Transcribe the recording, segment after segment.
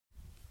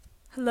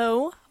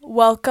Hello,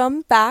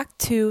 welcome back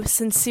to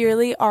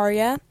Sincerely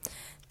Aria.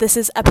 This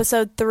is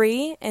episode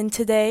 3, and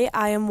today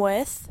I am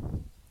with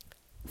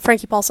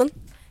Frankie Paulson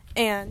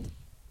and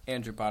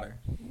Andrew Potter.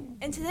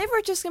 And today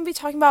we're just going to be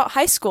talking about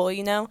high school,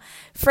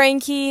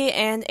 Frankie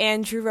and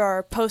Andrew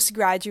are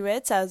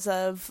postgraduates as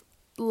of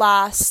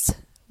last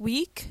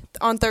week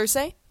on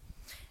Thursday.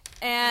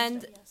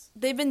 And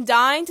they've been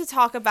dying to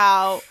talk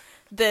about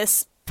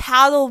this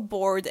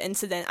paddleboard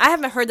incident. I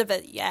haven't heard of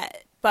it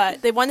yet,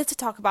 but they wanted to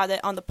talk about it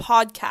on the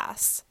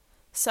podcast.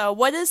 So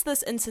what is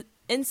this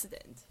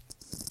incident?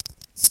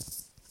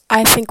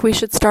 I think we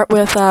should start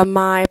with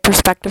my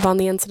perspective on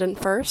the incident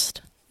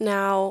first.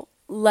 Now,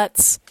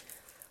 let's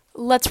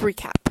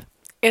recap.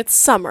 It's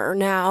summer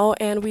now,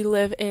 and we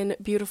live in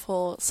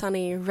beautiful,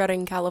 sunny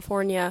Redding,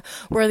 California,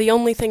 where the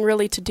only thing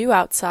really to do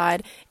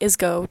outside is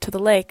go to the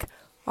lake.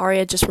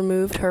 Aria just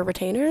removed her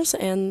retainers,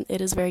 and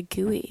it is very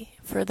gooey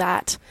for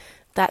that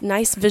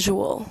nice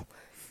visual.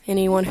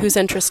 Anyone who's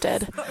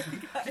interested.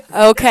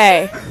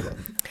 Okay.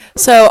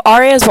 So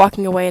Aria is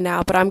walking away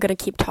now, but I'm going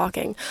to keep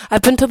talking.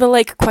 I've been to the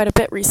lake quite a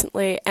bit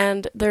recently,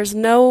 and there's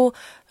no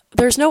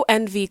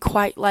envy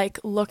quite like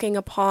looking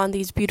upon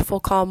these beautiful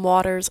calm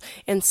waters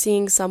and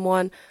seeing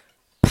someone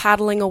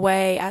paddling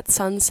away at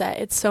sunset.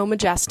 It's so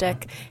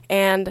majestic,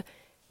 and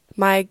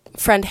my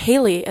friend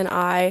Haley and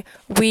I,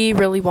 we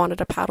really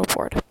wanted a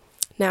paddleboard.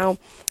 Now,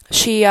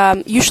 she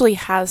usually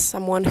has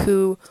someone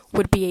who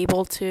would be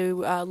able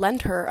to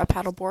lend her a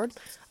paddleboard,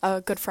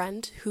 a good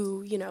friend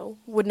who,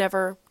 would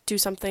never do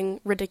something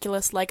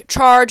ridiculous like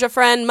charge a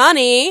friend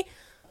money,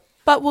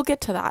 but we'll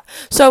get to that.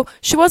 So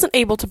she wasn't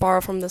able to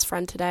borrow from this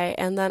friend today,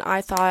 and then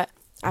I thought,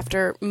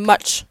 after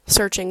much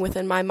searching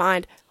within my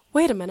mind,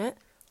 wait a minute,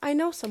 I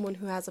know someone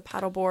who has a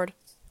paddleboard.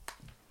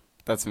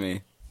 That's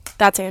me.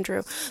 That's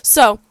Andrew.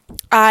 So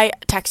I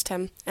text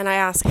him and I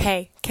ask,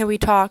 hey, can we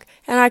talk?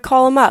 And I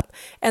call him up.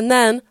 And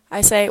then I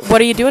say,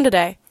 what are you doing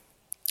today?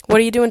 What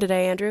are you doing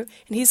today, Andrew?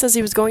 And he says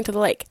he was going to the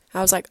lake.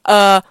 I was like,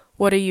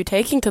 what are you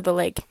taking to the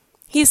lake?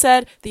 He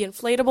said the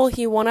inflatable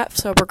he won at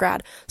Sober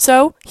Grad.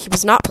 So he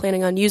was not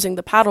planning on using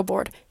the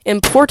paddleboard.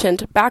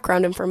 Important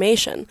background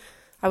information.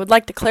 I would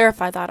like to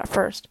clarify that at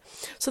first.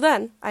 So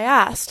then we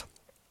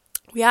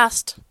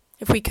asked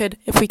if we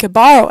could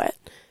borrow it.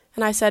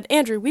 And I said,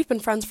 Andrew, we've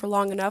been friends for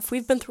long enough.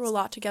 We've been through a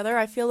lot together.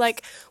 I feel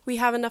like we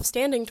have enough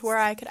standing to where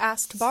I could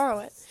ask to borrow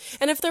it.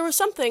 And if there was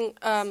something,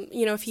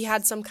 if he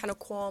had some kind of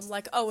qualm,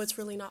 like, oh, it's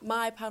really not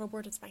my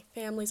paddleboard, it's my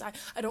family's, I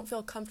don't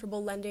feel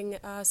comfortable lending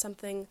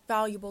something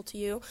valuable to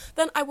you,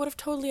 then I would have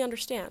totally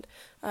understood.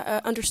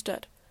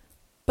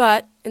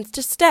 But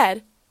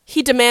instead,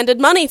 he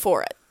demanded money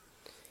for it.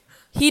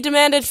 He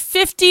demanded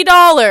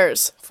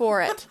 $50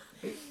 for it.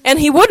 And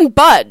he wouldn't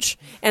budge.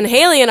 And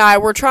Haley and I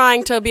were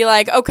trying to be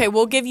like, okay,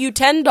 we'll give you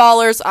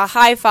 $10, a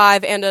high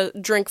five, and a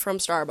drink from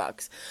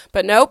Starbucks.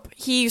 But nope,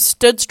 he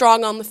stood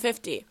strong on the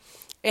 50.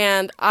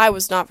 And I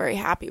was not very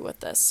happy with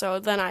this. So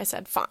then I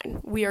said, fine,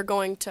 we are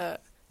going to...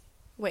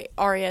 Wait,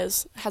 Aria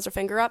has her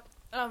finger up.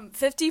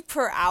 50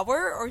 per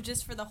hour, or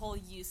just for the whole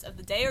use of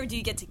the day, or do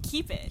you get to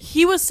keep it?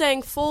 He was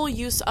saying full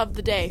use of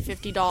the day,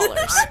 $50.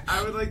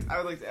 I would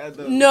like to add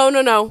those. No.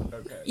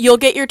 Okay. You'll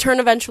get your turn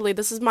eventually.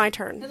 This is my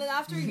turn. And then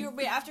after your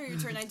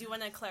turn, I do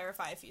want to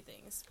clarify a few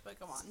things, but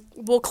go on.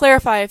 We'll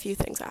clarify a few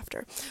things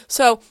after.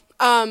 So,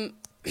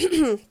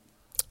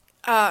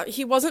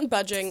 he wasn't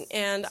budging,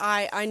 and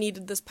I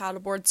needed this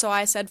paddleboard, so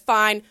I said,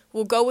 fine,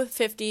 we'll go with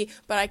 50,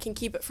 but I can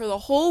keep it for the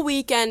whole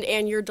weekend,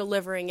 and you're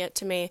delivering it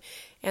to me.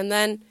 And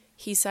then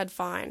he said,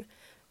 fine.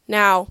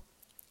 Now,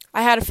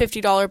 I had a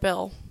 $50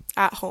 bill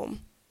at home,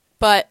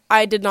 but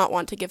I did not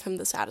want to give him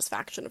the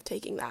satisfaction of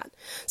taking that.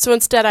 So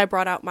instead, I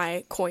brought out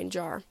my coin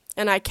jar,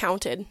 and I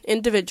counted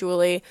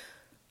individually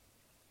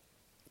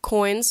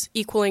coins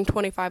equaling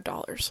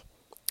 $25.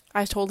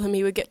 I told him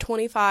he would get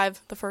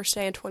 25 the first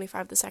day and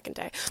 25 the second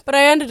day. But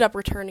I ended up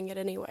returning it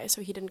anyway,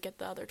 so he didn't get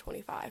the other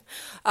 25.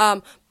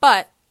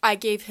 But I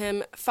gave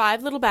him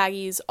 5 little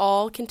baggies,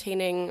 all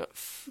containing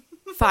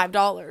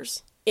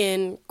 $5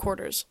 in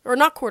quarters. Or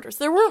not quarters.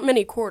 There weren't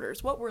many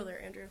quarters. What were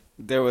there, Andrew?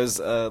 There were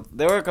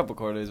a couple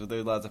quarters, but there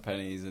were lots of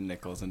pennies and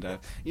nickels and stuff.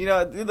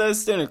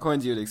 Those standard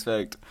coins you'd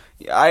expect.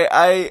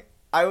 I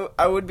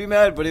would be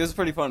mad, but it was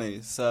pretty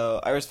funny, so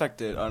I respect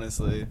it,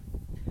 honestly.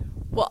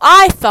 Well,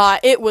 I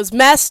thought it was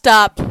messed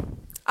up,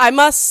 I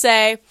must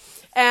say,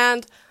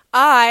 and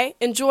I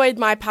enjoyed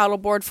my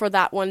paddleboard for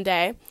that one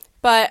day.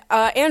 But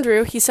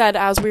Andrew, he said,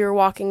 as we were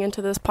walking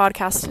into this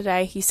podcast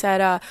today, he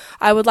said,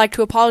 I would like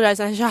to apologize.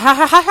 And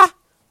I said,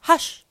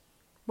 hush,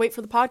 wait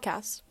for the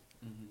podcast.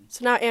 Mm-hmm.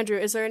 So now, Andrew,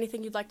 is there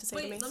anything you'd like to say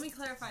to me? Wait, let me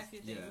clarify a few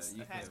things.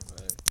 Yeah, Okay.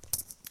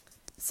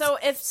 So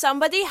if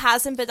somebody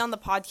hasn't been on the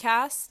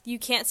podcast, you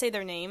can't say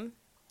their name,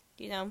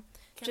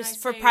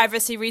 just for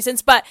privacy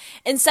reasons. But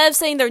instead of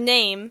saying their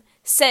name,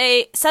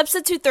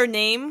 substitute their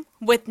name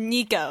with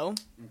Nico.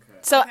 Okay.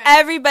 So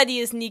everybody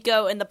is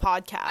Nico in the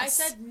podcast. I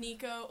said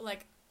Nico,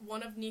 like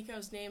one of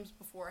Nico's names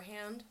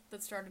beforehand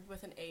that started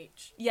with an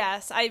H.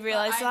 Yes, I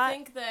realized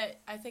that.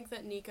 I think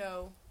that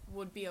Nico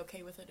would be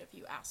okay with it if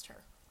you asked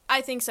her. I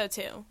think so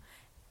too.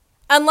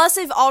 unless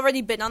they've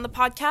already been on the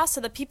podcast,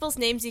 so the people's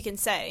names you can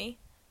say,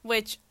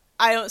 which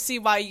I don't see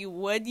why you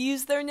would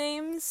use their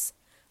names,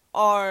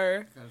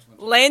 are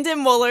Landon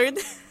Woolard,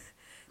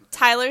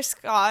 Tyler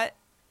Scott,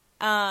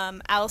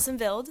 Allison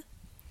Vild,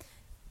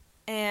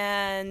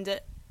 and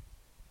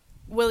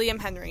William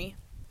Henry.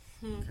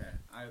 Okay.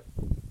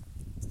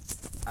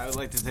 I would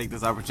like to take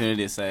this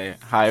opportunity to say,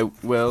 hi,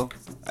 Will.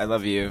 I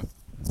love you.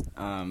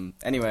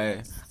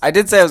 Anyway, I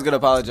did say I was going to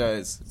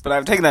apologize, but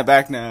I've taken that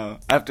back now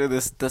after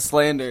the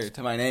slander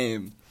to my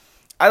name.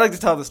 I like to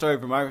tell the story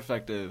from my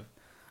perspective.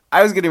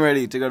 I was getting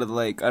ready to go to the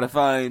lake on a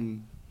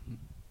fine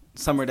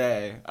summer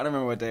day. I don't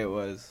remember what day it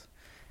was.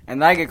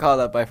 And I get called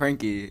up by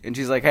Frankie, and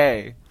she's like,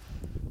 hey,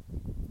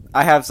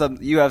 you have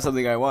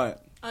something I want.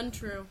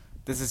 Untrue.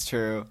 This is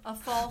true. A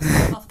false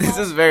This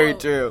is very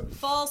quote. true.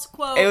 False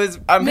quote. It was.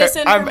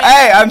 Misinformation.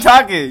 I'm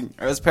talking.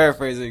 I was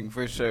paraphrasing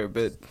for sure,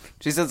 but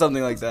she said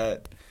something like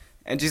that,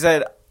 and she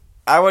said,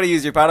 "I want to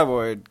use your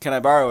paddleboard. Can I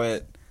borrow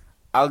it?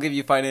 I'll give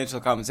you financial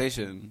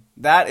compensation."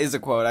 That is a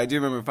quote. I do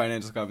remember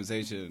financial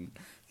compensation.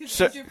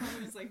 Sure.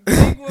 Was like,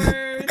 big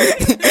word.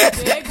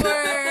 Big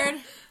word.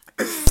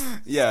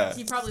 Yeah.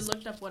 He probably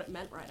looked up what it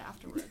meant right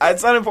afterwards.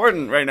 It's not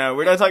important right now.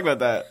 We're not talking about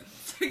that.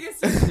 I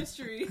guess it's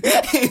history.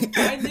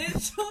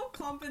 Financial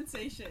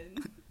compensation.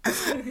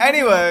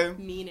 Anyway.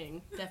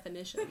 Meaning.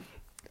 Definition.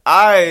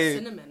 I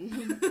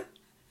Cinnamon.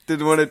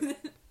 didn't want to.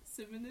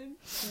 Synonym?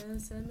 Yeah,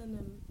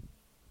 cinnamon.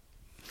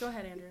 Go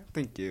ahead, Andrew.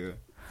 Thank you.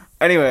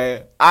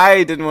 Anyway,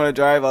 I didn't want to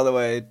drive all the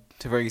way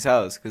to Frankie's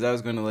house because I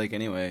was going to lake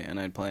anyway, and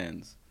I had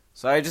plans.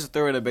 So I just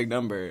threw in a big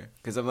number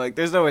because I'm like,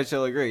 there's no way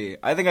she'll agree.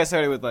 I think I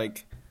started with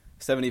like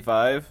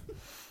 75,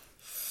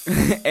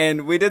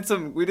 and we did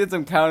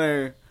some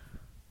counter,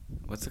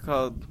 what's it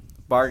called,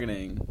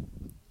 bargaining.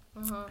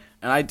 Uh-huh.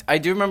 And I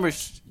do remember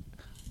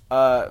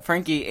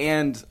Frankie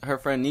and her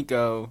friend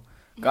Nico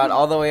got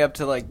all the way up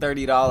to like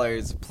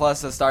 $30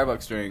 plus a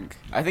Starbucks drink.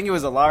 I think it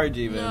was a large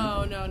even.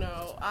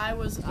 No. I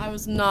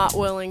was not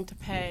willing to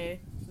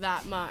pay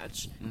that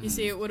much. You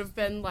see, it would have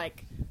been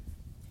like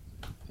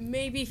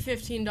maybe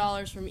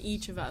 $15 from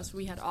each of us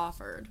we had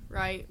offered,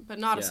 right? But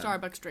not a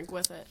Starbucks drink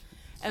with it.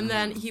 And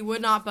then he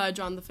would not budge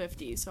on the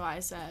 50, so I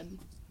said,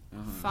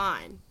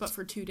 fine, but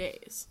for 2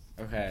 days.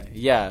 Okay,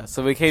 yeah,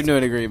 so we came to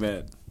an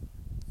agreement.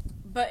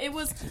 But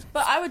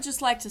I would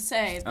just like to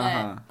say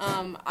that,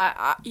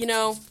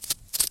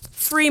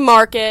 free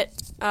market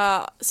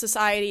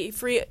society,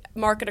 free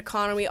market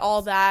economy,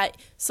 all that,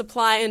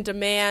 supply and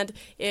demand.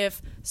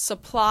 If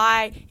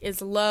supply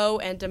is low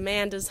and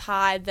demand is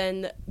high,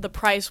 then the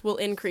price will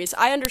increase.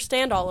 I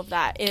understand all of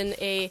that in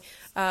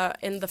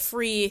the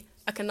free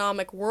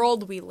economic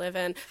world we live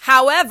in.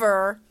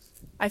 However,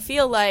 I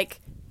feel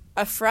like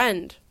a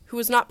friend who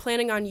is not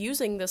planning on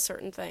using this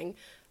certain thing,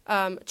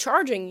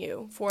 charging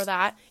you for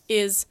that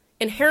is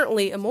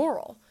inherently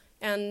immoral.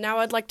 And now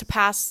I'd like to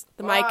pass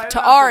the mic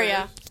to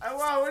Aria.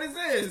 Wow, what is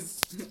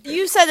this?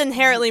 You said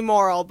inherently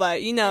moral,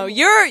 but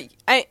you're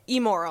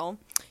immoral.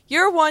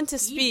 You're one to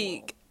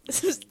speak.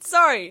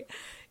 Sorry,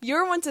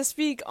 you're one to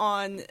speak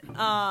on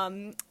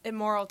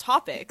immoral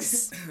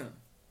topics.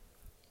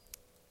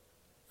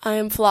 I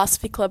am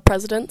philosophy club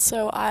president,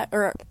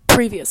 or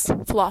previous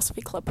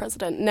philosophy club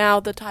president. Now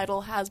the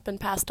title has been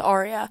passed to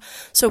Aria,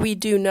 so we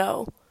do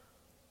know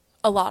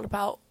a lot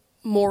about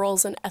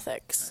morals and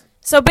ethics.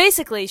 So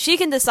basically, she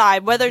can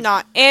decide whether or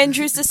not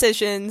Andrew's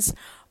decisions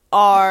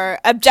are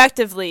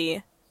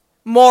objectively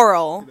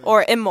moral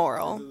or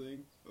immoral.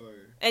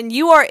 And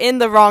you are in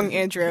the wrong,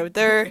 Andrew.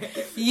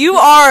 You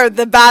are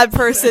the bad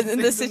person in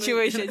this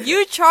situation.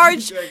 You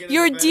charged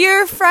your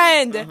dear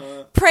friend,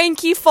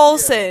 Prankie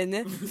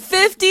Faulson,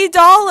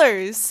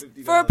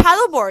 $50 for a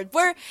paddleboard.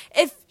 Where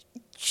if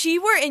she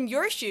were in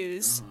your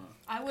shoes,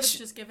 I would have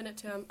just given it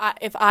to him.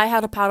 If I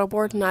had a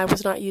paddleboard and I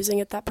was not using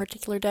it that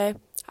particular day,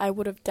 I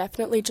would have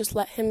definitely just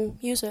let him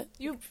use it.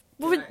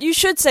 you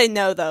should say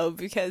no, though,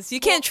 because you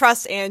can't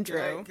trust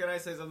Andrew. Can I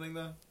say something,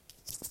 though?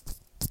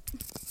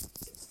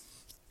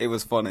 It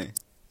was funny.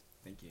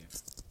 Thank you.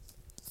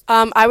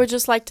 I would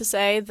just like to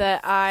say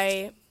that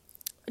I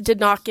did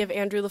not give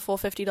Andrew the full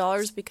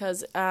 $50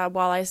 because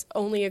while I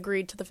only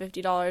agreed to the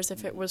 $50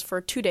 if it was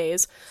for 2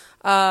 days,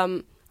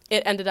 it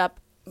ended up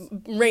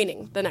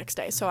raining the next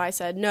day. So I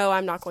said, no,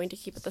 I'm not going to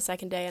keep it the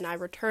second day, and I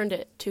returned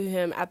it to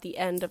him at the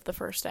end of the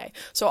first day.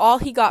 So all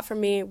he got from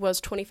me was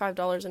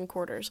 $25 in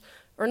quarters.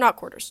 Or not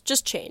quarters,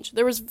 just change.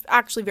 There was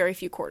actually very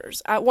few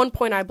quarters. At one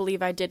point, I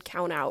believe I did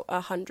count out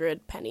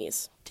 100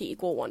 pennies to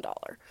equal $1.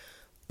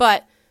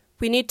 But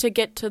we need to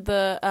get to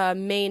the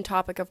main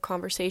topic of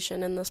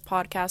conversation in this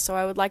podcast, so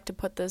I would like to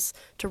put this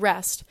to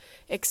rest,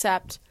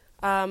 except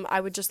I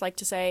would just like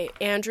to say,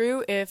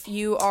 Andrew, if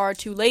you are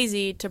too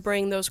lazy to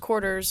bring those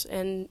quarters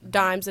and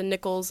dimes and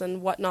nickels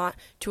and whatnot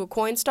to a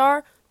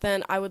Coinstar,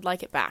 then I would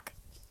like it back.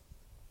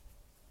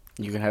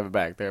 You can have it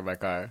back there in my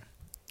car.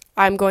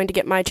 I'm going to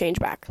get my change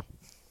back.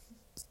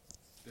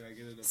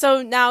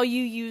 So now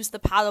you use the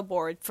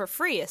paddleboard for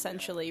free,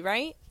 essentially,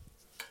 right?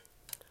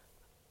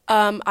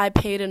 I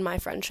paid in my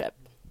friendship.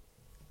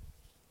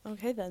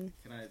 Okay, then.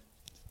 Can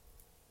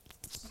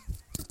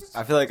I...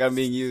 I feel like I'm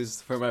being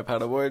used for my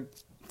paddleboard,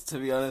 to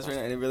be honest right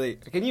now. And it really...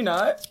 Can you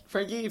not?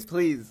 Frankie,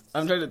 please.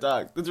 I'm trying to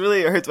talk. This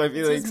really hurts my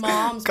feelings. It's his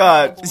mom's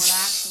God. paddleboard,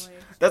 actually.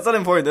 That's not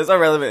important. That's not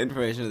relevant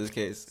information in this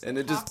case. And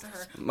it just...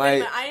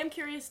 I am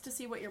curious to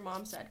see what your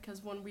mom said,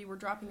 because when we were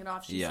dropping it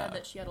off, she Yeah. said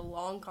that she had a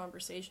long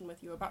conversation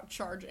with you about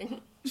charging.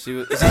 She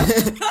was...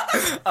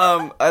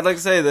 I'd like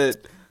to say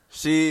that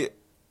she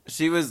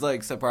was,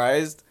 like,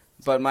 surprised,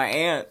 but my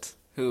aunt,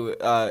 who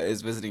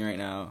is visiting right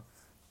now,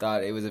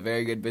 thought it was a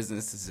very good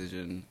business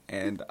decision,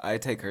 and I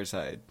take her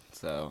side,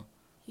 so...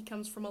 He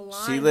comes from a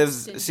line.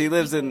 She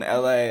lives in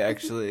LA,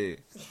 actually.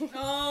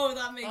 Oh,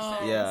 that makes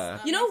sense. Yeah.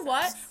 You know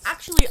what?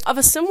 Actually, of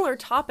a similar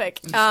topic,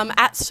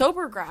 at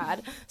Sober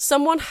Grad,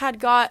 someone had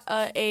got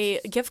a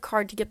gift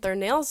card to get their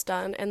nails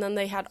done, and then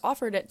they had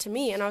offered it to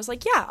me, and I was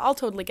like, yeah, I'll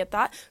totally get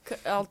that.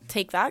 I'll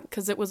take that,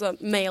 because it was a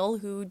male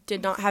who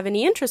did not have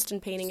any interest in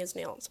painting his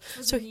nails.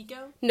 Was it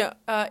Nico? No,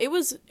 it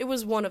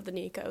was one of the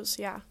Nikos,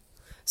 yeah.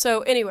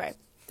 So anyway,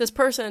 this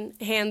person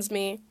hands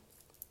me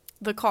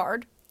the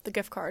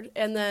gift card,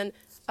 and then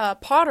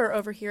Potter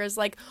over here is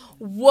like,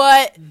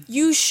 what?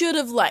 You should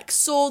have, like,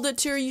 sold it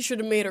to her. You should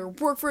have made her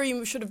work for you.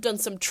 You should have done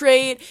some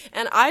trade.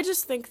 And I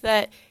just think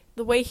that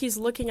the way he's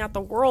looking at the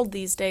world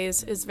these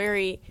days is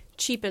very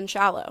cheap and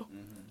shallow.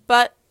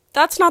 But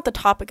that's not the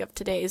topic of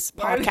today's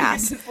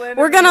podcast.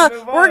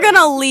 We're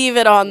gonna leave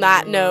it on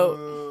that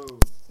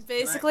note.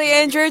 Basically,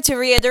 Andrew, to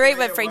reiterate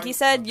what Frankie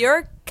said,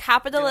 you're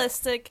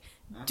capitalistic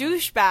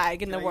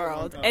douchebag in the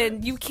world,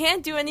 and you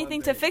can't do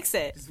anything to fix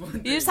it.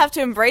 You just have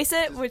to embrace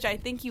it, which I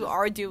think you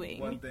are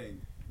doing. One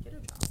thing.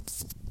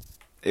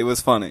 It was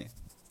funny.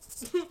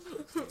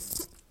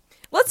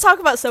 Let's talk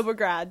about Sober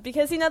Grad,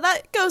 because, you know,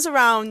 that goes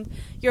around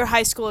your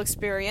high school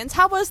experience.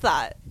 How was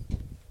that?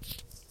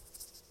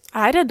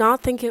 I did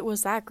not think it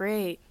was that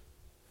great.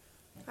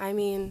 I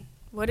mean,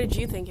 what did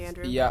you think,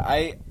 Andrew? Yeah,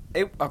 I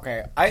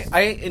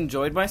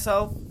enjoyed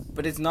myself,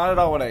 but it's not at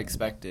all what I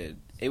expected.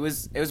 It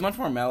was much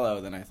more mellow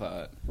than I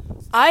thought.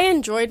 I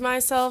enjoyed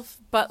myself,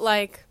 but,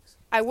 like,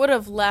 I would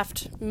have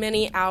left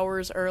many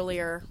hours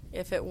earlier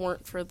if it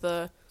weren't for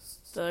the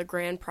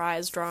grand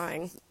prize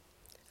drawing.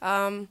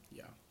 Yeah.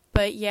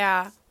 But,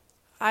 yeah,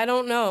 I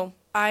don't know.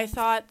 I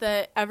thought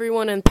that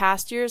everyone in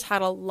past years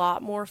had a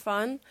lot more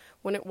fun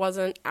when it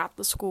wasn't at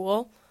the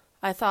school.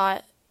 I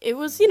thought it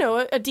was, you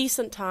know, a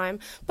decent time.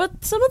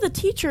 But some of the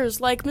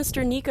teachers, like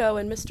Mr. Nico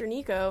and Mr.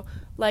 Nico,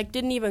 like,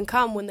 didn't even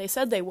come when they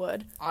said they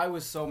would. I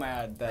was so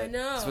mad that I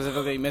know.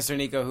 specifically Mr.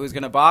 Nico, who's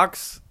going to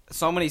box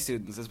so many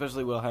students,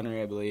 especially Will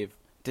Henry, I believe,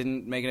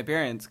 didn't make an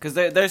appearance. Because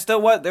there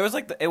still was, there was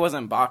like, it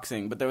wasn't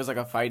boxing, but there was like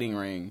a fighting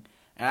ring.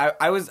 And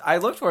I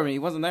looked for him, and he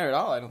wasn't there at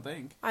all, I don't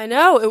think. I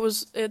know,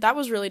 that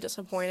was really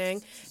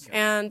disappointing.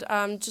 And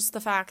just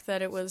the fact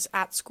that it was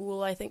at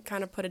school, I think,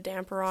 kind of put a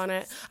damper on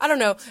it. I don't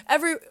know.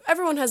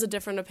 Everyone has a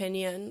different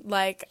opinion.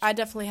 Like, I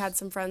definitely had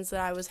some friends that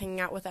I was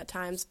hanging out with at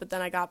times, but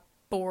then I got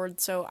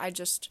bored, so I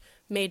just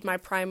made my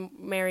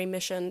primary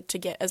mission to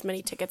get as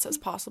many tickets as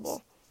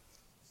possible.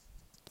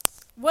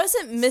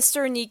 Wasn't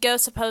Mr. Nico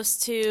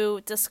supposed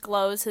to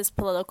disclose his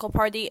political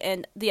party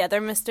and the other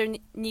Mr.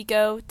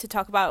 Nico to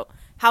talk about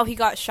how he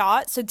got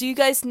shot? So do you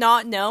guys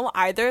not know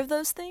either of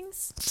those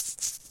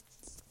things?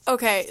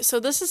 Okay, so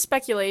this is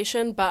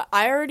speculation, but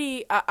I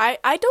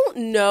don't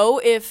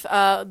know if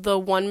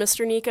the one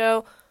Mr.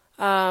 Nico,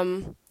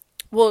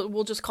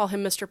 we'll just call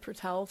him Mr.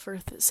 Patel for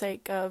the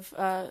sake of,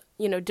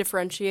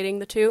 differentiating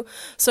the two.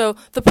 So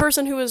the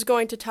person who was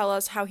going to tell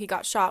us how he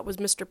got shot was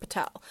Mr.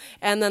 Patel.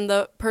 And then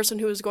the person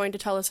who was going to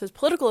tell us his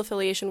political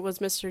affiliation was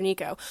Mr.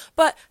 Nico.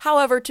 But,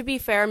 however, to be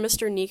fair,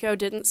 Mr. Nico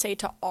didn't say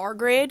to our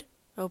grade.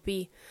 Oh,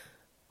 B.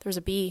 There's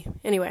a B.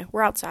 Anyway,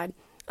 we're outside.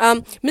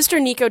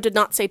 Mr. Nico did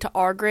not say to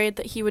our grade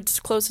that he would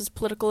disclose his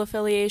political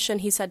affiliation.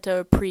 He said to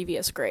a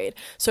previous grade.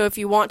 So if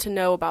you want to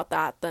know about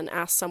that, then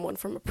ask someone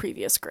from a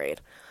previous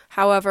grade.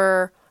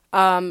 However,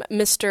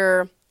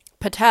 Mr.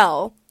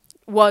 Patel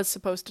was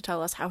supposed to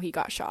tell us how he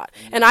got shot.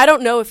 And I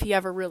don't know if he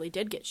ever really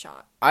did get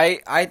shot.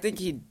 I think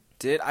he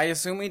did. I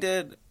assume he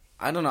did.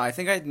 I don't know. I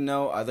think I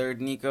know other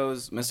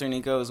Nikos, Mr.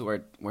 Nikos,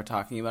 were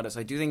talking about it. So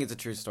I do think it's a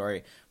true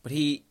story. But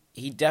he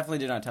definitely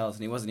did not tell us,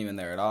 and he wasn't even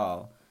there at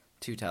all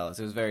to tell us.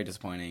 It was very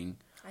disappointing.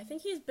 I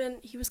think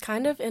he was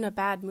kind of in a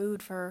bad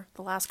mood for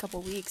the last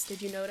couple weeks.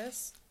 Did you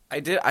notice? I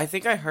did. I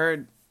think I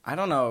heard, I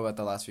don't know about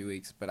the last few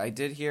weeks, but I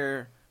did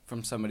hear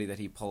from somebody that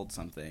he pulled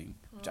something.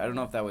 Which I don't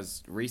know if that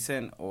was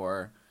recent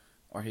or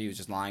he was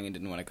just lying and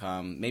didn't want to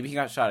come. Maybe he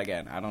got shot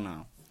again. I don't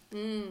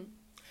know.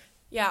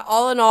 Yeah,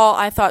 all in all,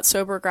 I thought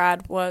Sober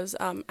Grad was,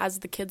 as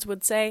the kids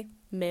would say,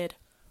 mid.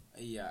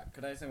 Yeah,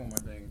 could I say one more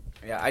thing?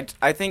 Yeah,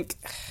 I think,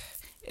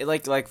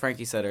 like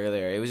Frankie said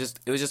earlier, it was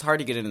just hard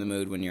to get into the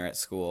mood when you're at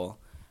school.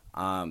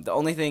 The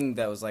only thing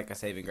that was like a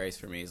saving grace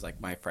for me is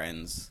like my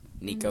friends,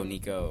 Nico,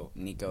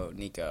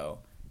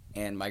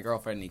 and my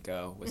girlfriend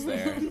Nico was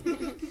there.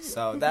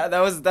 So that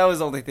was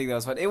the only thing that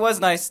was fun. It was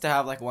nice to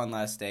have like one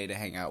last day to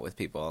hang out with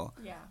people.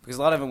 Yeah. Because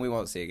a lot of them we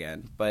won't see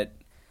again. But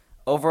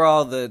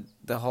overall, the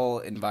whole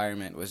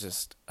environment was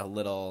just a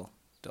little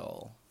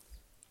dull.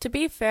 To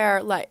be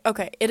fair, like,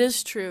 okay, it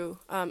is true,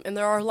 and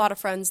there are a lot of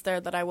friends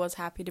there that I was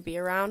happy to be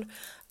around,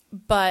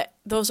 but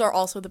those are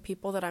also the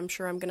people that I'm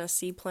sure I'm going to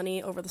see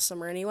plenty over the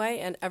summer anyway,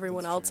 and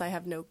everyone else I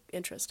have no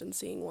interest in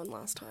seeing one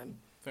last time.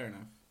 Fair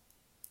enough.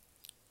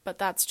 But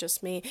that's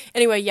just me.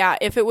 Anyway, yeah,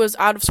 if it was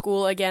out of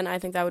school again, I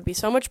think that would be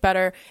so much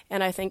better,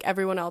 and I think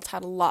everyone else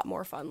had a lot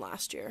more fun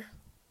last year.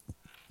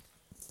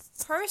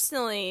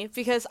 Personally,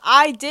 because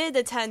I did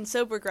attend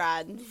Sober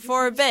Grad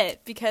for a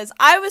bit, because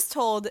I was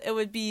told it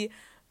would be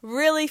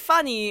really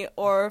funny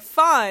or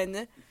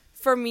fun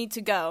for me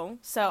to go.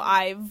 So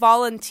I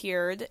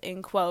volunteered,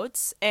 in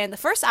quotes, and the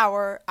first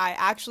hour I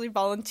actually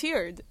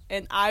volunteered,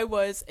 and I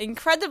was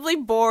incredibly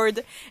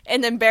bored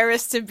and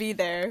embarrassed to be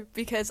there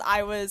because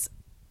I was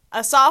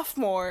a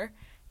sophomore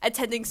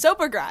attending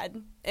Sober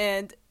Grad,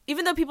 and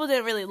even though people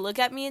didn't really look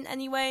at me in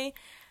any way,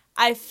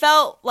 I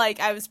felt like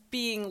I was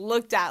being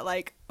looked at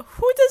like,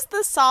 who does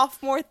the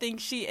sophomore think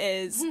she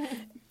is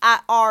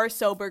at our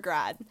Sober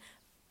Grad?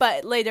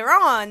 But later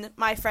on,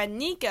 my friend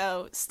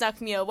Nico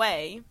snuck me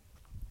away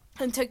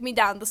and took me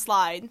down the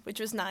slide, which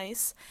was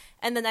nice.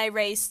 And then I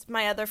raced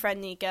my other friend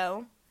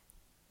Nico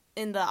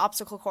in the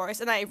obstacle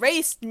course, and I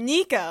raced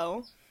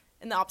Nico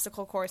in the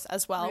obstacle course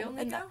as well. Real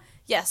Nico?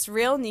 Yes,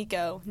 real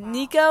Nico. Wow.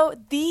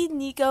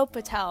 Nico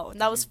Patel.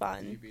 And that was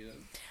fun. You beat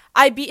him?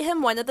 I beat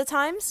him one of the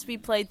times. We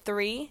played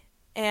 3,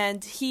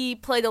 and he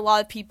played a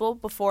lot of people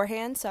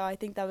beforehand, so I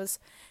think that was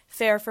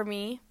fair for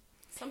me.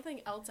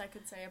 Something else I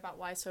could say about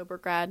why Sober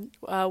Grad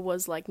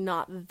was, like,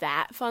 not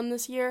that fun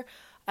this year,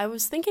 I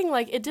was thinking,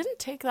 like, it didn't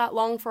take that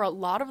long for a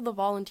lot of the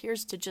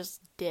volunteers to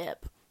just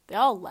dip. They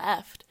all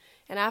left.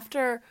 And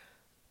after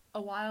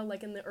a while,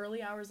 like, in the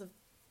early hours of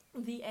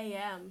the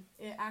AM,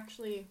 it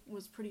actually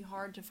was pretty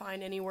hard to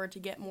find anywhere to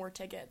get more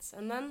tickets.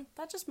 And then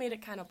that just made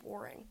it kind of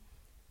boring.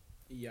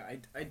 Yeah,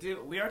 I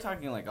do. We are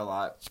talking like a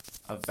lot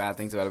of bad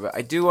things about it, but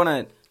I do want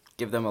to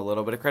give them a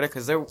little bit of credit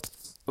because there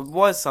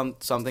was some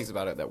things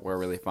about it that were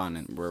really fun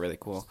and were really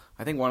cool.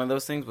 I think one of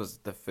those things was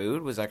the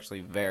food was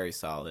actually very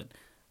solid.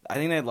 I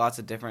think they had lots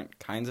of different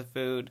kinds of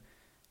food,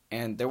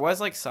 and there was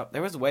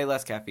there was way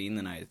less caffeine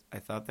than I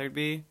thought there'd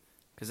be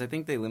because I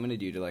think they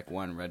limited you to like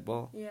 1 Red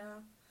Bull. Yeah.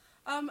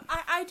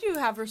 I do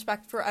have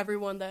respect for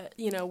everyone that,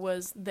 you know,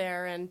 was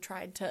there and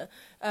tried to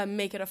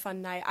make it a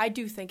fun night. I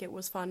do think it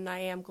was fun, and I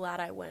am glad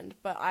I went,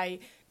 but I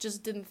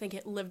just didn't think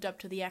it lived up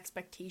to the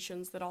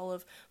expectations that all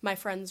of my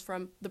friends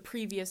from the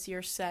previous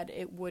year said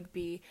it would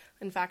be.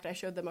 In fact, I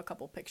showed them a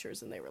couple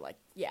pictures, and they were like,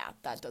 yeah,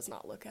 that does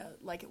not look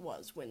like it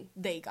was when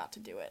they got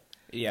to do it.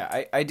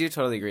 Yeah, I do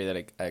totally agree that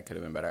it could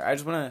have been better. I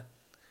just want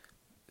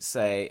to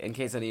say, in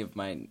case any of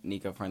my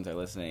Nico friends are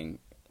listening,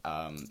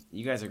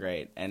 you guys are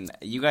great, and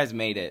you guys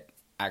made it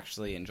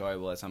actually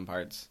enjoyable at some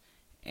parts,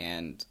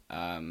 and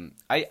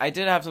I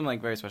did have some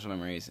like very special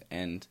memories,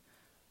 and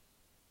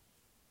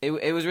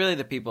it was really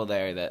the people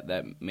there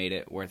that made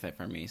it worth it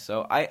for me.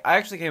 So I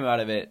actually came out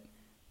of it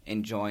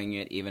enjoying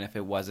it, even if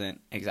it wasn't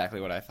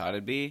exactly what I thought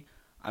it'd be.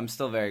 I'm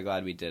still very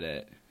glad we did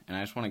it, and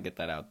I just want to get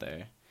that out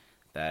there,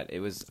 that it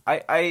was,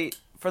 I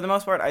for the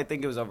most part, I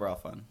think it was overall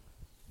fun.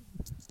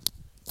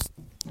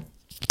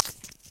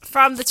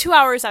 From the 2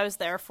 hours I was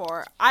there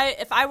for,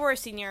 if I were a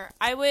senior,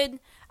 I would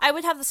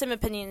have the same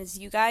opinion as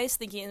you guys,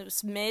 thinking it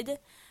was mid.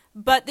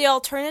 But the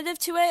alternative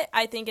to it,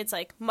 I think it's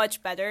like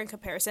much better in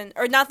comparison.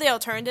 Or not the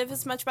alternative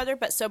is much better,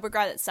 but Sober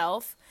Grad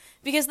itself.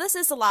 Because this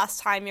is the last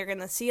time you're going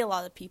to see a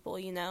lot of people,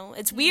 you know?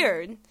 It's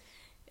weird.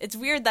 It's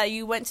weird that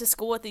you went to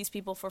school with these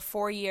people for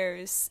 4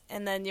 years,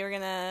 and then you're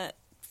going to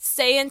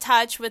stay in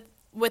touch with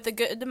a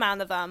good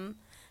amount of them.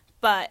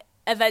 But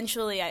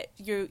eventually,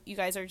 you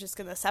guys are just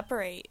going to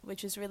separate,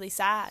 which is really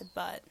sad.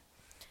 But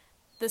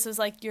this was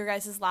like your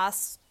guys'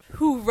 last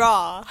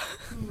hoorah.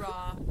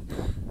 Hoorah.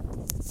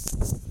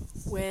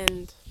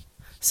 Wind.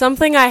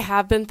 Something I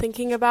have been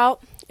thinking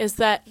about is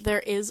that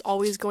there is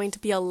always going to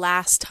be a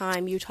last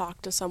time you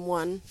talk to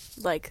someone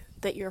like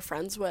that you're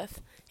friends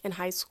with in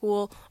high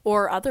school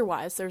or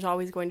otherwise. There's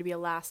always going to be a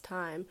last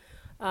time.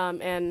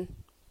 And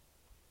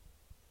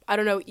I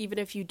don't know, even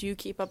if you do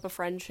keep up a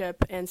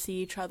friendship and see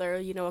each other,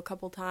 you know, a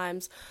couple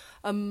times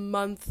a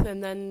month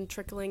and then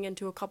trickling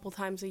into a couple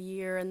times a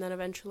year and then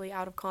eventually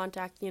out of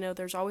contact, you know,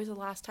 there's always a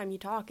last time you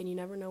talk and you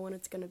never know when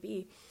it's going to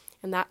be.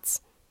 And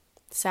that's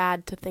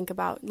sad to think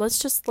about. Let's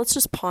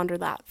just ponder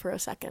that for a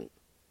second.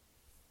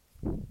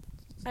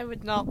 I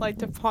would not like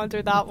to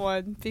ponder that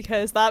one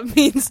because that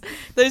means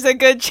there's a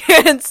good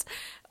chance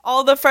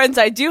all the friends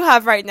I do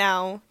have right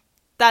now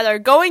that are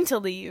going to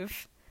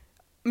leave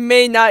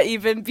may not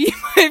even be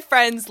my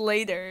friends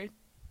later.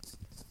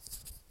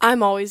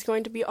 I'm always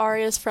going to be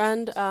Aria's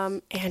friend.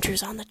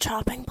 Andrew's on the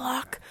chopping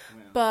block.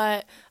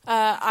 But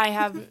I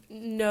have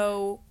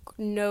no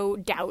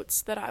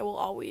doubts that I will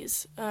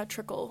always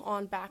trickle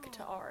on back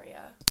to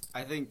Aria.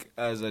 I think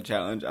as a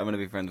challenge, I'm going to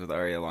be friends with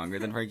Aria longer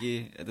than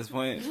Frankie at this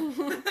point.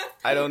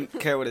 I don't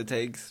care what it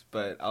takes,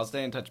 but I'll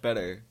stay in touch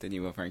better than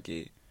you will,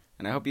 Frankie.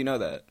 And I hope you know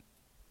that.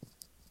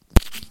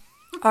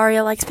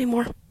 Aria likes me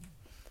more.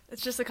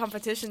 It's just a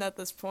competition at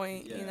this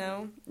point, Yeah. you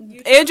know.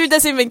 Andrew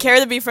doesn't even care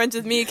to be friends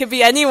with me. It could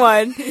be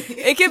anyone.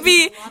 It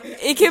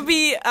could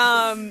be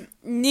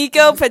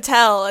Nico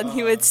Patel, and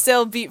he would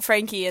still beat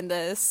Frankie in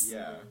this.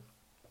 Yeah.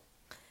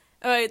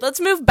 All right, let's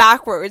move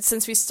backwards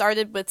since we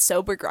started with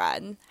sober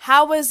grad.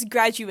 How was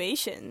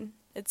graduation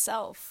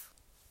itself?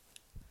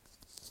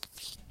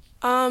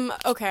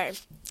 Okay.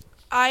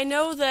 I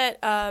know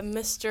that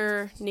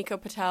Mr. Nico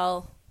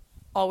Patel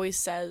always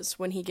says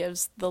when he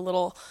gives the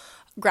little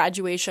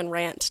graduation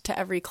rant to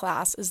every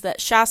class is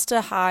that Shasta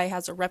High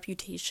has a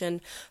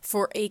reputation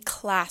for a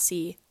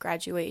classy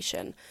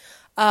graduation.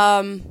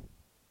 And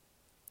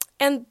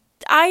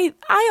I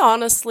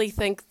honestly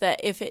think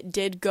that if it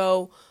did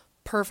go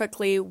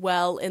perfectly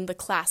well in the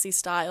classy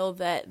style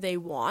that they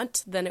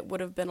want, then it would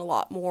have been a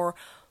lot more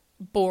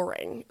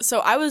boring. So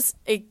I was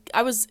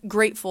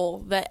grateful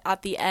that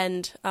at the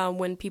end,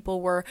 when people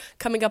were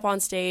coming up on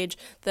stage,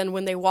 then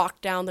when they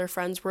walked down, their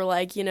friends were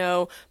like, you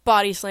know,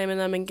 body slamming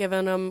them and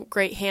giving them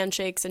great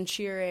handshakes and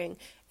cheering.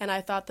 And I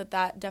thought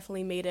that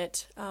definitely made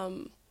it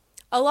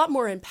a lot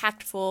more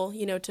impactful,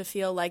 you know, to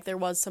feel like there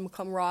was some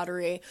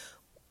camaraderie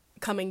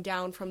coming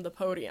down from the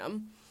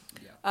podium.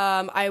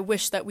 I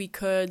wish that we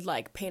could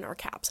like paint our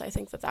caps. I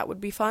think that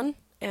would be fun.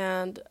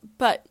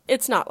 But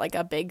it's not like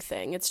a big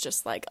thing. It's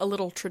just like a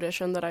little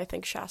tradition that I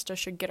think Shasta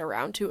should get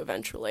around to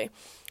eventually.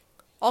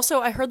 Also,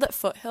 I heard that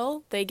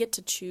Foothill, they get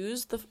to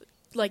choose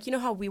like, you know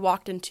how we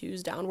walked in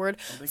twos downward?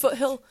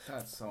 Foothill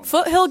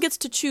gets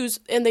to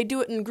choose, and they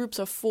do it in groups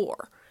of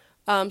 4.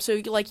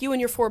 So like you and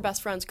your 4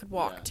 best friends could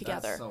walk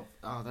together.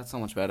 That's so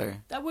much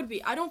better. That would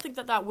be. I don't think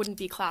that wouldn't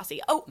be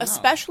classy. Oh, no.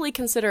 Especially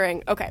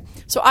considering. Okay,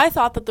 so I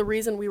thought that the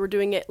reason we were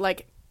doing it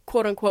like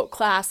quote unquote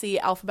classy,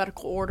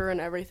 alphabetical order and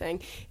everything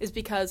is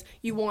because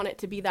you want it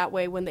to be that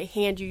way when they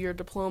hand you your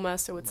diploma,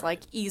 so it's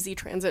like easy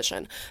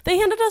transition. They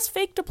handed us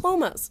fake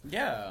diplomas.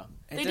 Yeah.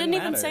 They didn't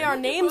even say our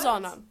names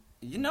on them.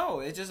 You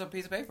know, it's just a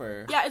piece of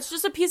paper. Yeah, it's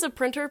just a piece of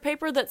printer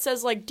paper that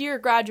says like, "Dear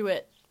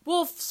graduate,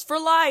 Wolves for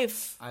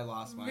life." I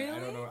lost mine. Really? I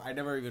don't know. I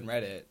never even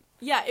read it.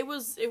 Yeah, it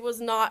was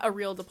not a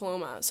real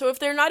diploma. So if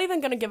they're not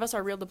even going to give us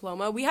our real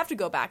diploma, we have to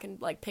go back and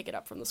like pick it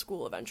up from the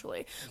school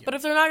eventually. Yeah. But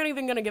if they're not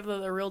even going to give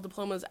us the real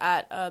diplomas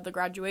at the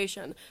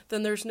graduation,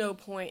 then there's no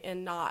point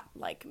in not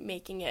like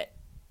making it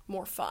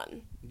more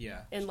fun.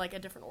 Yeah. In like a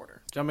different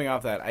order. Jumping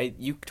off that,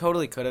 you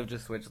totally could have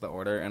just switched the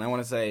order, and I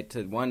want to say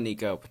to one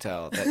Nico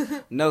Patel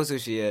that knows who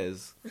she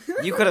is,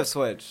 you could have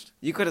switched.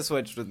 You could have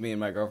switched with me and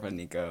my girlfriend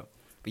Nico,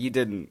 but you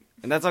didn't,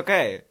 and that's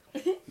okay.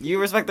 You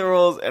respect the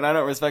rules, and I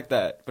don't respect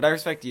that. But I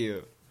respect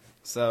you.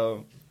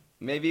 So,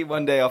 maybe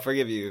one day I'll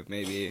forgive you,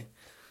 maybe.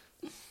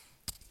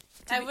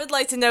 I would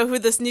like to know who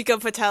this Nico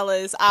Patel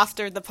is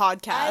after the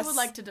podcast. I would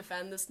like to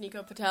defend this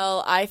Nico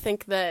Patel. I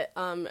think that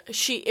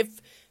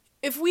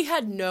if we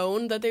had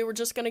known that they were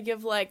just going to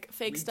give, like,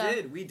 fake stuff...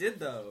 We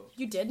did, though.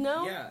 You did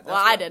know? Yeah. Well,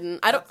 I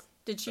didn't.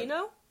 Did she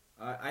know?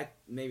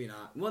 Maybe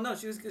not. Well, no,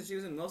 she was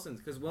in Wilson's,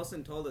 because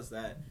Wilson told us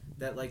that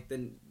like,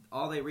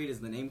 all they read is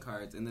the name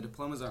cards, and the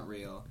diplomas aren't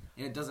real,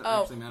 and it doesn't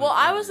actually matter. Well,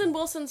 I was in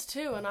Wilson's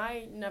too, and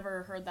I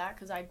never heard that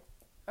because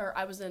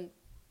I was in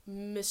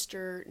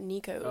Mr.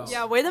 Nico's. Oh.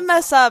 Yeah, way to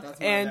mess up,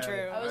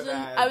 Andrew.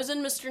 I was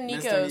in Mr.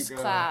 Nico's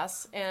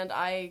class, and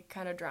I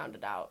kind of drowned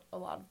it out, a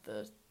lot of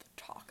the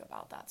talk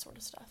about that sort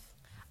of stuff.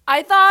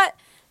 I thought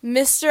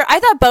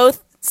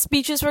both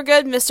speeches were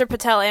good, Mr.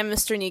 Patel and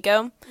Mr.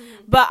 Nico,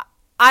 but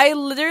I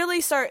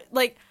literally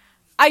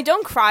I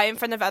don't cry in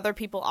front of other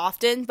people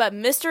often, but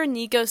Mr.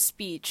 Nico's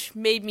speech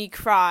made me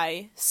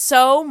cry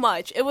so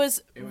much. It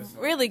was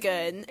really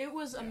good. It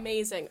was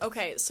amazing.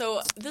 Okay,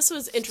 so this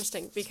was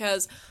interesting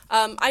because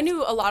I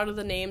knew a lot of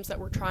the names that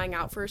were trying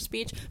out for a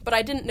speech, but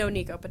I didn't know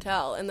Nico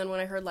Patel. And then when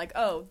I heard like,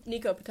 oh,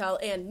 Nico Patel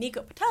and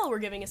Nico Patel were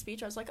giving a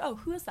speech, I was like, oh,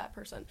 who is that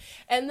person?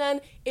 And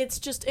then it's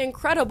just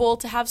incredible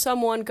to have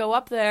someone go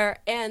up there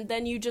and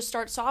then you just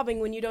start sobbing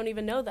when you don't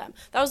even know them.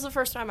 That was the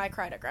first time I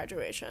cried at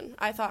graduation.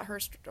 I thought her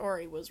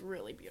story was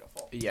really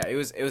beautiful. Yeah, it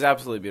was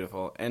absolutely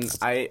beautiful, and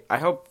I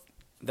hope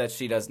that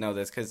she does know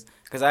this because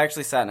I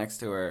actually sat next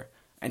to her,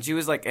 and she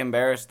was like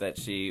embarrassed that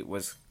she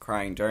was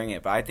crying during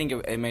it, but I think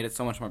it made it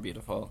so much more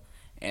beautiful,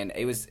 and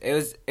it was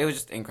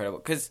just incredible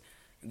because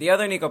the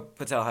other Nico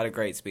Patel had a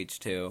great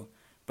speech too,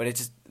 but it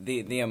just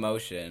the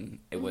emotion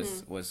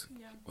was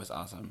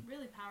awesome.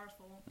 Really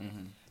powerful.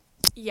 Mm-hmm.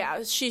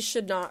 Yeah, she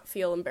should not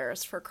feel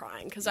embarrassed for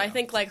crying because I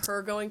think like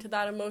her going to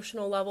that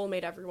emotional level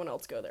made everyone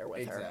else go there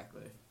with her.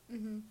 Exactly.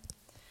 Mm-hmm.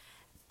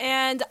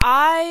 And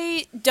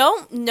I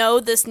don't know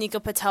this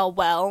Nico Patel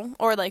well,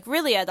 or like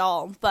really at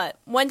all, but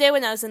one day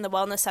when I was in the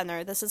wellness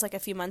center, this is like a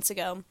few months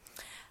ago,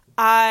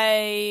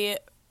 I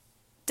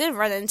did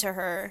run into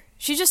her.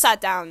 She just sat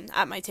down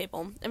at my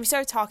table, and we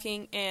started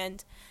talking,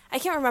 and I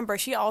can't remember,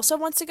 she also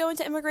wants to go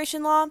into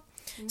immigration law.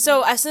 Mm-hmm.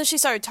 So as soon as she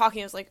started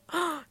talking, I was like,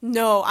 oh,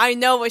 no, I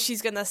know what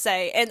she's gonna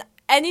say. And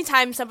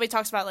anytime somebody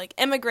talks about, like,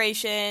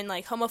 immigration,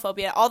 like,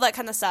 homophobia, all that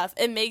kind of stuff,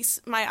 it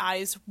makes my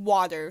eyes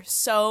water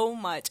so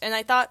much. And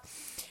I thought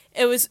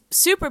it was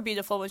super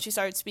beautiful when she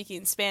started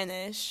speaking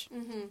Spanish.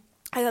 Mm-hmm.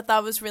 I thought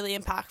that was really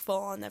impactful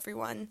on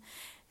everyone.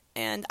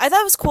 And I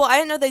thought it was cool. I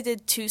didn't know they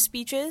did 2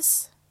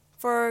 speeches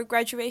for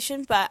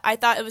graduation, but I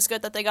thought it was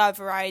good that they got a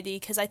variety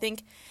because I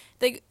think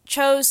they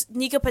chose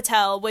Nico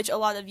Patel, which a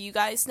lot of you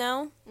guys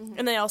know,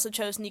 and they also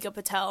chose Nico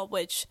Patel,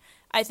 which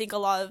I think a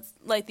lot of,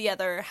 like, the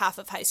other half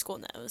of high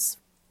school knows,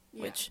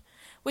 which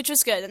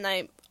was good. And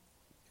I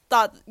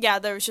thought,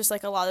 there was just,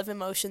 like, a lot of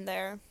emotion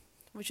there,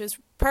 which is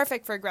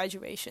perfect for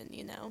graduation,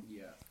 you know?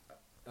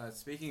 Yeah.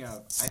 Speaking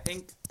of, I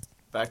think,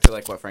 back to,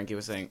 like, what Frankie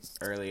was saying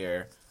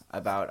earlier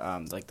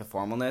about, like, the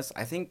formalness,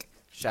 I think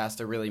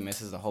Shasta really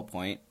misses the whole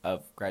point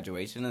of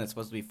graduation, and it's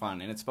supposed to be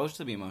fun, and it's supposed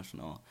to be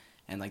emotional,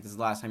 and, like, this is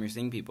the last time you're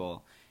seeing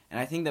people. And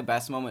I think the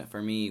best moment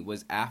for me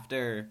was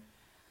after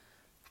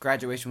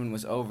graduation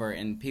was over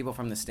and people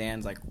from the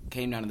stands, like,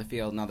 came down to the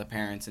field and all the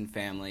parents and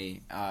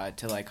family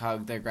to, like,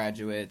 hug their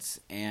graduates,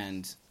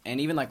 and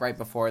even, like, right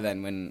before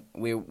then when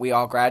we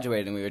all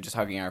graduated and we were just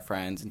hugging our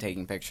friends and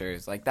taking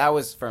pictures, like, that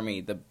was, for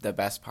me, the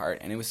best part.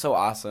 And it was so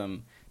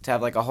awesome to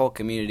have, like, a whole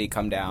community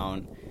come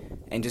down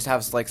and just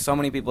have, like, so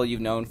many people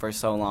you've known for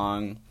so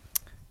long.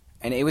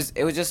 And it was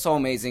just so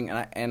amazing,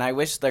 and I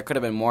wish there could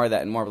have been more of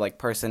that and more, like,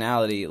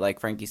 personality, like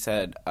Frankie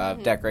said,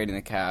 of decorating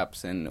the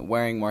caps and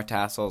wearing more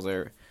tassels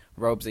or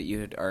robes that you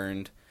had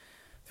earned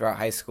throughout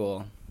high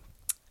school.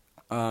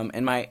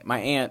 And my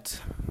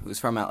aunt, who's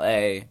from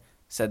LA,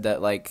 said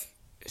that, like,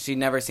 she'd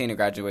never seen a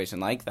graduation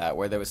like that,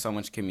 where there was so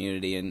much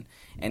community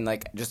and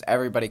like, just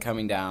everybody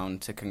coming down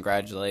to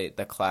congratulate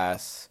the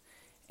class.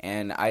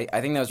 And I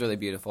think that was really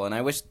beautiful, and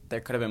I wish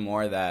there could have been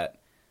more of that.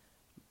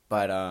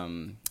 But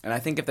and I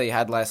think if they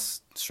had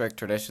less strict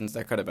traditions,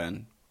 there could have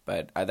been.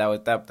 But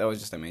that was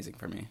just amazing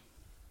for me.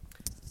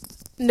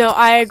 No,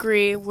 I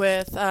agree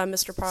with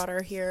Mr.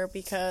 Potter here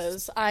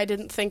because I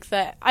didn't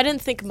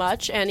think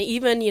much, and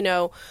even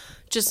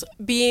just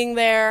being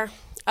there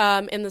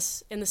in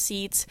the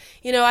seats,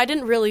 I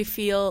didn't really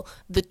feel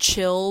the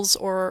chills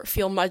or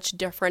feel much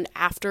different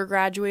after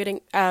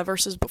graduating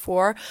versus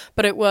before.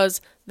 But it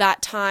was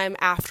that time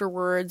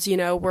afterwards,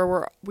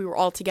 where we were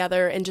all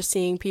together and just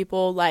seeing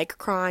people, like,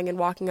 crying and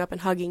walking up and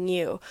hugging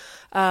you.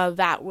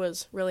 That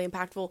was really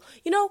impactful.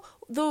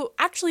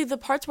 Actually, the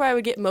parts where I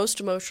would get most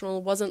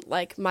emotional wasn't,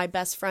 like, my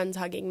best friends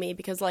hugging me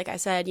because, like I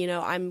said,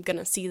 I'm going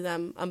to see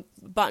them a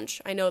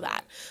bunch. I know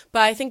that.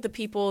 But I think the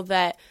people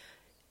that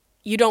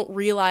you don't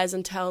realize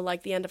until,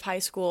 like, the end of high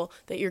school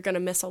that you're going to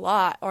miss a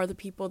lot are the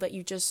people that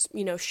you just,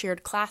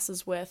 shared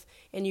classes with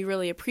and you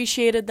really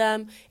appreciated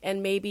them,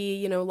 and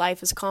maybe,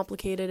 life is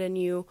complicated and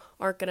you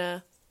aren't going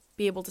to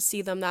be able to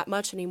see them that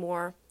much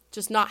anymore.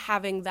 Just not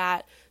having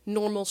that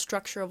normal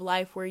structure of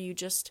life where you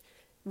just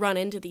run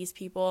into these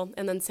people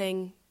and then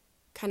saying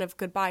kind of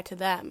goodbye to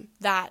them.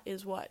 That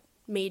is what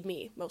made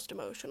me most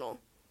emotional.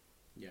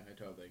 Yeah, I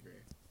totally agree.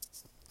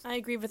 I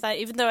agree with that.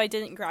 Even though I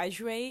didn't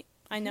graduate,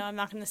 I know I'm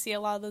not going to see a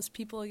lot of those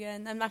people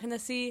again. I'm not going to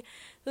see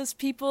those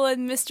people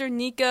in Mr.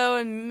 Nico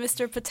and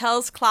Mr.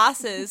 Patel's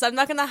classes. I'm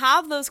not going to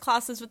have those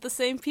classes with the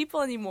same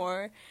people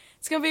anymore.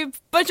 It's going to be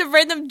a bunch of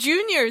random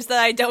juniors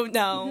that I don't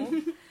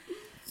know.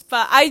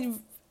 But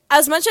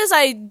as much as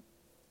I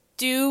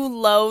do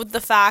loathe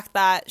the fact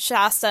that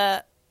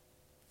Shasta,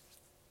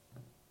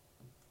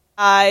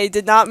 I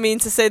did not mean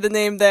to say the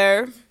name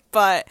there,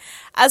 but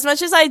as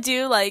much as I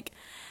do, like,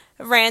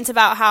 rant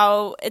about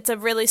how it's a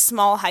really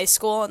small high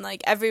school and,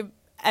 like,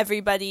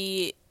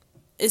 everybody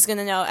is going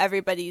to know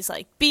everybody's,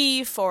 like,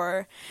 beef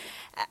or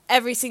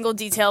every single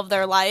detail of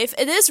their life,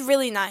 it is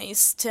really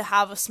nice to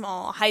have a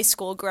small high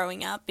school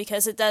growing up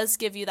because it does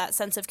give you that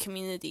sense of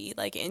community,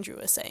 like Andrew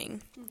was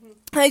saying.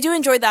 And I do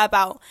enjoy that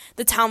about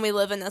the town we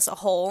live in as a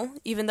whole,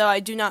 even though I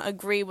do not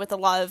agree with a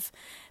lot of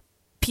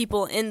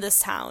people in this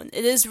town.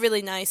 It is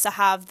really nice to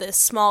have this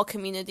small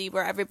community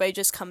where everybody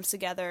just comes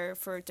together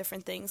for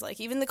different things.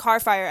 Like, even the car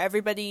fire,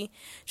 everybody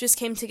just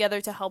came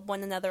together to help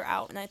one another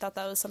out, and I thought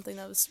that was something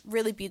that was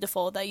really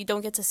beautiful that you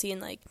don't get to see in,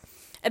 like,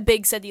 a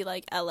big city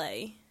like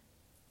LA.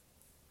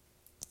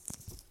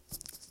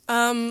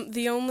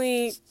 The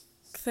only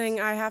thing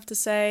I have to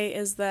say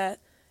is that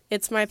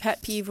it's my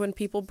pet peeve when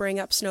people bring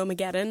up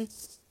Snowmageddon.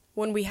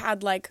 When we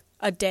had, like,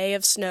 a day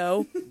of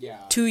snow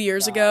 2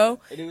 years ago,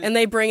 and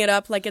they bring it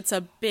up like it's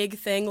a big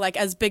thing, like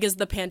as big as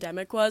the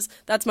pandemic was.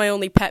 That's my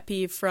only pet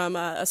peeve from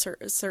a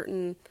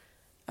certain,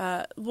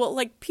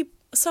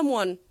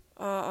 someone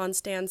on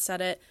stand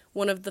said it,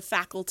 one of the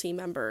faculty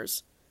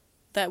members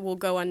that will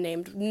go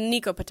unnamed,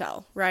 Nico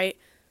Patel, right?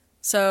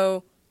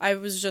 So I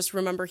was just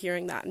remember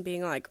hearing that and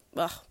being like,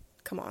 ugh,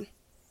 come on.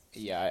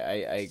 Yeah,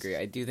 I agree.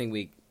 I do think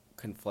we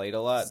conflate a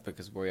lot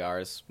because we are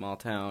a small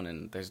town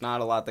and there's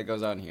not a lot that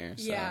goes on here.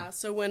 So. Yeah,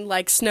 so when,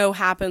 like, snow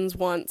happens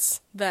once,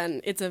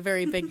 then it's a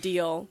very big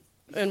deal,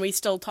 and we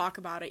still talk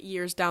about it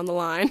years down the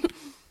line.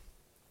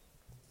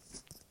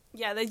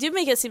 Yeah, they do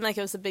make it seem like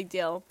it was a big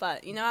deal,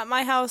 but, at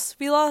my house,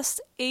 we lost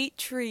 8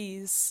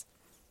 trees.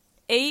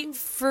 8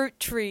 fruit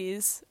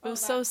trees. It was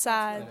so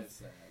sad.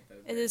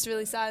 It is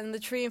really sad, and the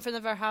tree in front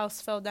of our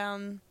house fell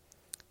down.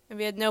 And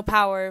we had no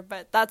power,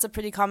 but that's a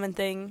pretty common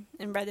thing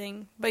in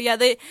Reading. But yeah,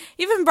 they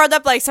even brought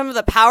up, like, some of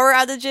the power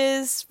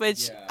outages,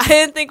 which I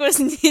didn't think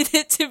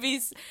needed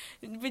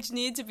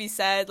to be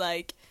said.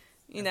 Like,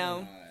 you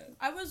know.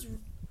 I was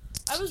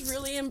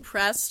really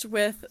impressed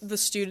with the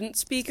student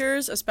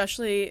speakers,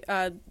 especially,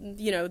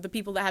 the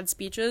people that had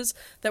speeches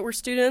that were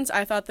students.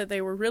 I thought that they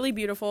were really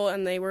beautiful,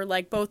 and they were,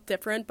 like, both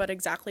different, but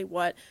exactly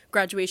what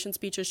graduation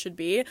speeches should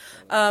be.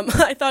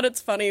 I thought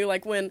it's funny,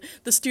 like, when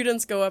the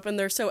students go up and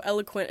they're so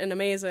eloquent and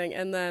amazing,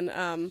 and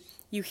then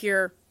you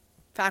hear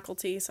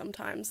faculty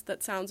sometimes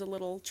that sounds a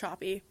little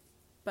choppy,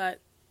 but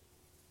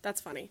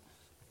that's funny.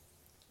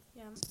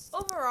 Yeah.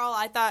 Overall,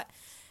 I thought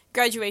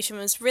graduation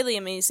was really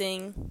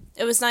amazing.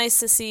 It was nice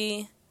to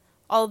see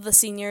all of the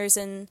seniors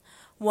in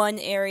one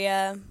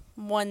area,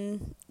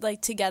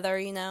 together,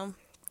 you know,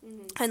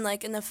 and,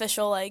 like, an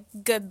official, like,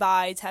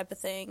 goodbye type of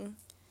thing.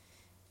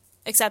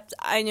 Except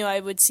I knew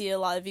I would see a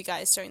lot of you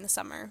guys during the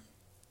summer.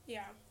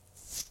 Yeah.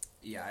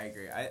 Yeah, I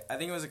agree. I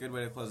think it was a good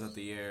way to close out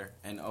the year,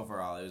 and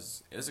overall, it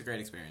was a great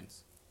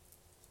experience.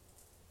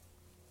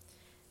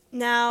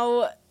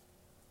 Now,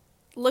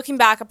 looking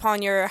back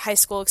upon your high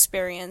school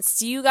experience,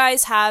 do you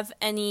guys have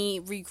any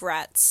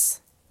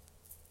regrets?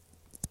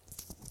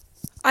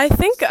 I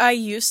think I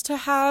used to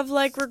have,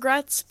 like,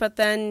 regrets, but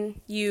then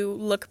you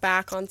look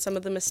back on some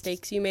of the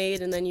mistakes you made,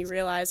 and then you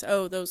realize,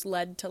 oh, those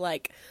led to,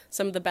 like,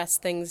 some of the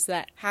best things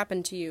that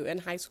happened to you in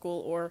high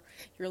school or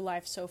your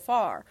life so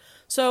far.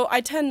 So I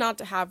tend not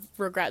to have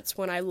regrets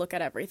when I look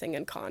at everything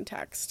in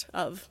context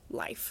of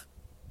life.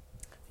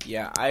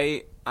 Yeah,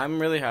 I'm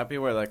really happy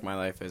where, like, my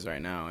life is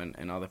right now,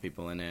 and all the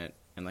people in it,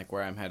 and, like,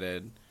 where I'm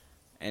headed.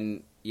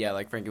 And, yeah,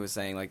 like Frankie was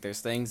saying, like,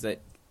 there's things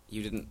that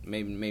you didn't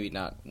maybe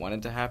not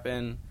wanted to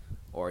happen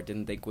or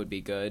didn't think would be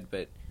good,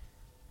 but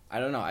I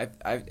don't know.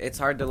 It's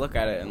hard to look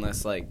at it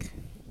unless, like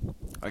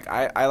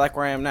I like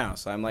where I am now,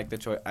 so I like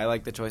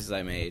the choices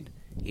I made,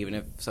 even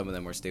if some of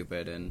them were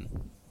stupid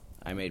and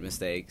I made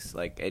mistakes.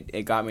 Like,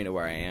 it got me to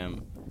where I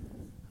am.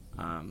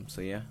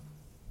 So, yeah.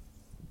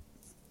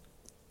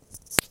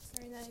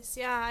 Very nice.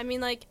 Yeah, I mean,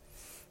 like,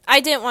 I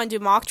didn't want to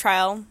do mock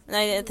trial, and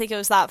I didn't think it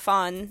was that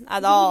fun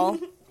at all.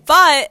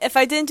 But if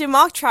I didn't do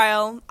mock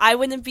trial, I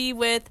wouldn't be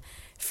with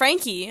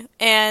Frankie,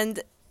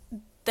 and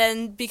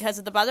then because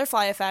of the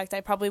butterfly effect,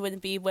 I probably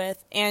wouldn't be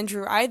with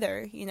Andrew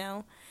either, you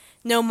know.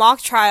 No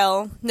mock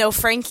trial, no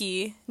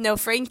Frankie, no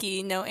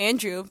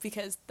Andrew,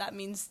 because that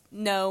means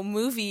no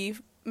movie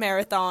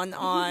marathon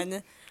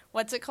on,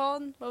 what's it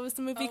called? What was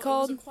the movie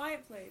called? It was A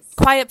Quiet Place.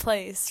 Quiet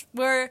Place,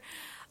 where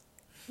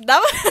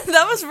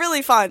that was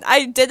really fun.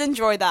 I did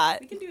enjoy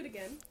that. We can do it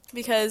again.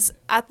 Because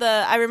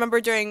I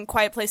remember during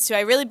Quiet Place 2,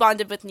 I really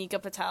bonded with Nika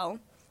Patel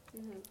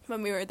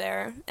when we were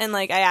there. And,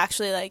 like, I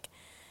actually, like,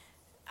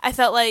 I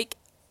felt like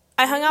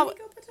I hung out.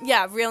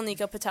 Yeah, real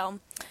Nika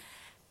Patel.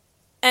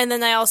 And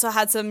then I also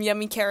had some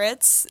yummy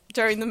carrots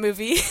during the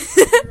movie.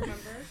 I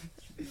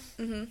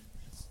remember.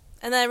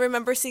 And then I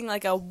remember seeing,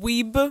 like, a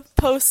Weeb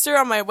poster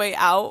on my way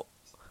out,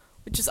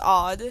 which is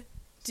odd.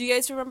 Do you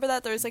guys remember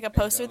that? There was, like, a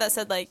poster that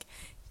said, like,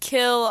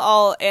 kill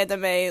all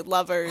anime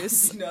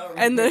lovers.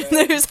 And then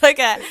there's, like,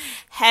 a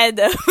head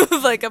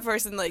of, like, a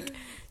person, like,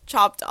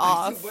 chopped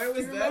off. Where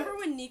was Remember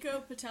when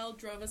Nika Patel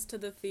drove us to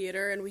the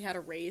theater and we had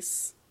a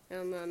race?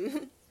 And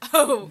then...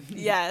 Oh,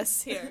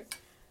 yes. Here.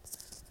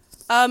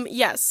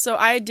 Yes, so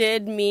I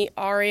did meet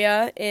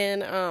Aria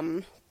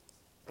in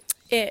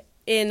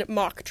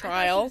mock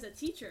trial. I thought she was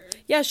a teacher.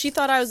 Yeah, she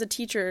thought I was a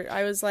teacher.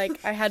 I was like,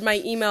 I had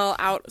my email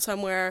out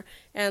somewhere,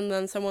 and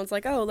then someone's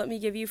like, oh, let me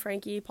give you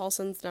Frankie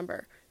Paulson's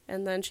number.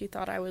 And then she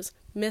thought I was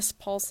Miss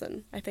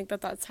Paulson. I think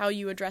that's how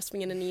you address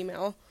me in an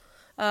email.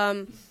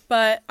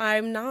 But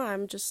I'm not.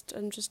 I'm just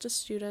a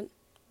student.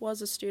 Was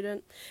a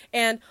student.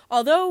 And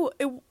although,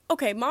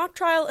 mock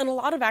trial and a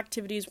lot of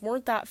activities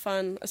weren't that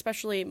fun,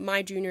 especially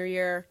my junior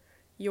year,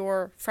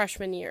 your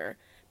freshman year,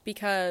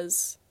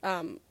 because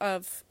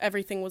of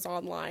everything was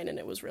online and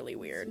it was really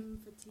weird. Zoom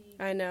fatigue.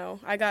 I know.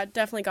 I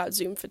definitely got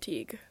Zoom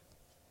fatigue.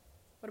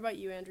 What about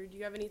you, Andrew? Do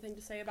you have anything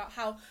to say about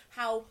how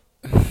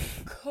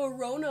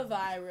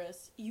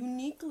coronavirus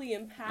uniquely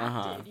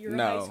impacted your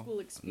high school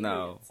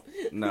experience?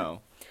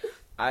 No.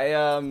 I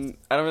don't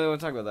really want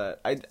to talk about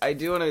that. I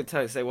do want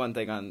to say one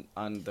thing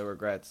on the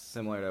regrets,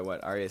 similar to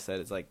what Arya said.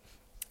 It's like,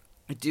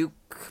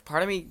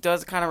 part of me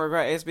does kind of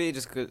regret ASB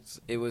just because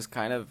it was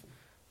kind of,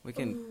 we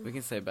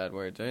can say bad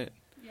words, right?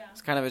 Yeah.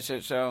 It's kind of a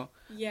shit show.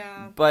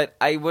 Yeah. But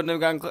I wouldn't have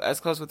gotten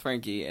as close with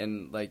Frankie,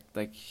 and like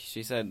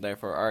she said,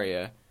 therefore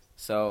Arya.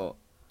 So,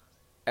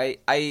 I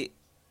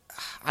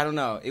don't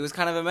know. It was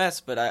kind of a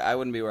mess, but I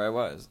wouldn't be where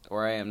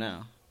I am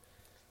now.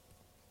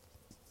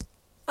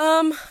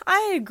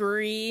 I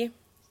agree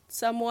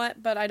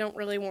somewhat, but I don't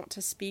really want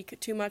to speak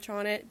too much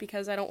on it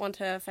because I don't want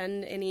to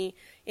offend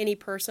any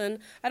person.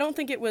 I don't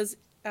think it was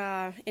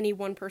any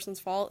one person's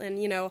fault,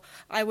 and, you know,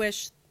 I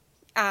wish,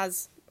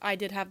 as I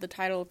did have the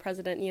title of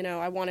president, you know,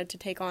 I wanted to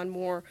take on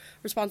more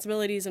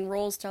responsibilities and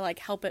roles to, like,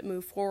 help it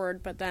move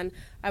forward, but then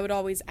I would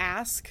always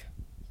ask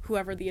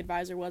whoever the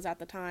advisor was at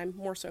the time,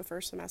 more so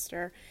first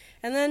semester,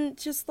 and then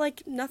just,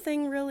 like,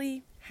 nothing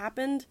really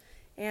happened,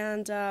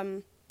 and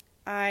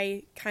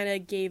I kind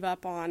of gave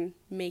up on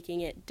making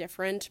it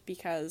different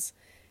because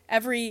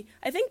I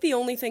think the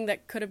only thing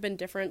that could have been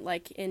different,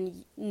 like,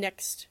 in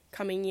next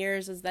coming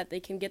years is that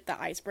they can get the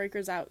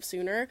icebreakers out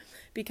sooner,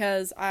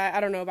 because I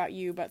don't know about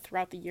you, but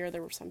throughout the year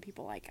there were some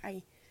people, like,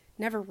 I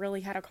never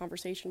really had a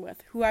conversation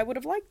with, who I would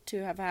have liked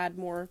to have had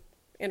more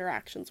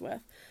interactions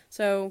with.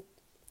 So,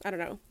 I don't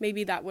know,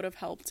 maybe that would have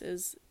helped,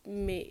 is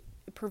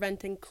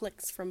preventing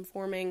cliques from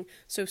forming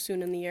so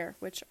soon in the year,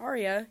 which,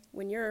 Aria,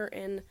 when you're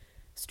in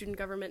student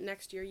government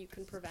next year, you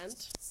can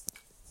prevent.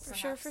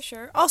 For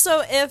sure.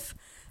 Also, if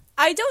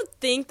I don't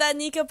think that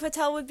Nika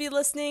Patel would be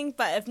listening,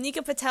 but if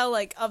Nika Patel,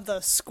 like, of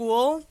the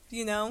school,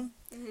 you know,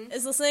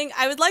 is listening,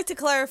 I would like to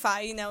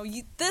clarify, you know,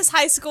 this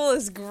high school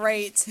is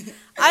great.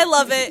 I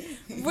love it.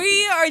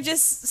 We are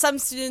just some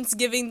students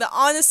giving the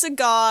honest to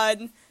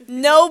God,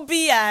 no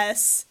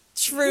BS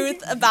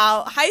truth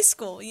about high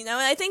school, you know,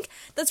 and I think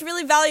that's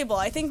really valuable.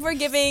 I think we're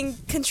giving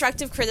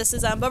constructive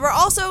criticism, but we're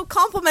also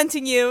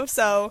complimenting you,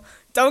 so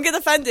don't get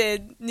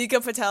offended,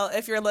 Nika Patel,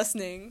 if you're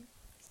listening.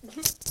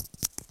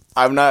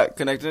 I'm not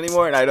connected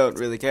anymore, and I don't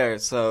really care,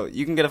 so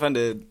you can get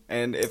offended,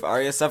 and if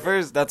Arya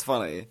suffers, that's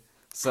funny.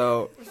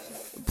 So,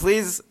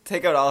 please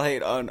take out all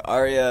hate on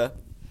Arya,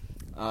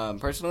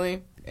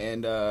 personally,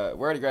 and we're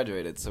already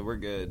graduated, so we're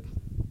good.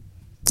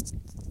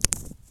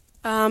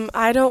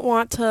 I don't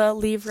want to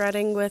leave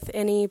Reading with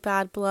any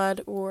bad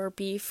blood or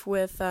beef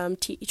with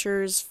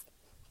teachers,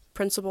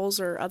 principals,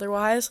 or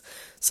otherwise,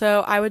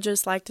 so I would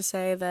just like to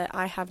say that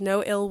I have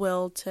no ill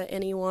will to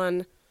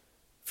anyone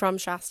from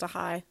Shasta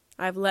High.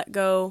 I've let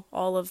go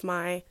all of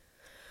my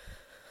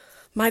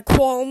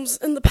qualms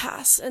in the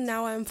past, and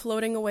now I'm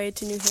floating away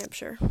to New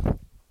Hampshire.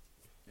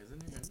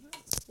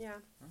 Yeah.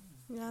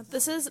 Yeah,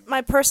 this is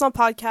my personal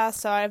podcast,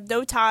 so I have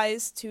no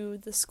ties to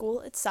the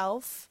school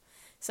itself.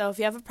 So if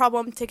you have a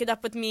problem, take it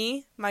up with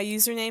me. My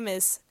username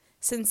is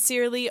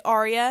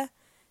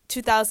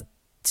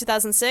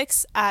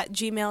sincerelyaria2006 at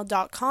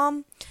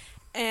gmail.com.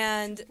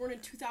 And Born in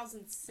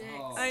 2006.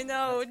 I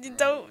know,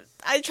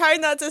 I try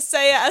not to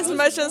say it as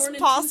much as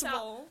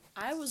possible.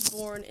 I was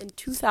born in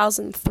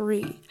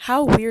 2003.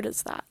 How weird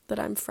is that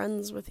I'm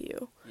friends with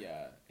you?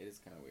 Yeah, it is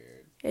kind of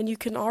weird. And you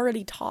can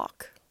already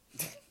talk.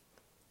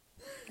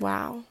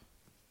 Wow.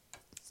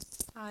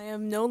 I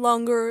am no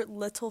longer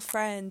little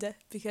friend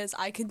because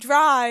I can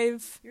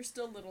drive. You're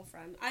still little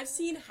friend. I've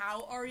seen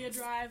how Arya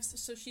drives,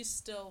 so she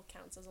still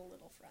counts as a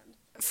little friend.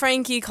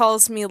 Frankie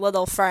calls me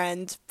little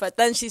friend, but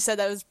then she said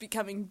I was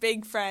becoming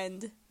big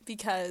friend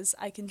because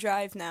I can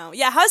drive now.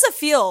 Yeah, how does it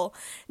feel?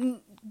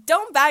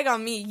 Don't bag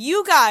on me.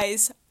 You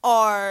guys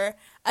are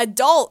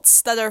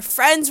adults that are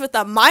friends with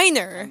a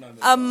minor.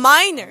 A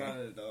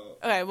minor.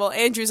 Okay, well,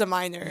 Andrew's a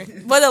minor.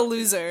 What a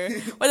loser.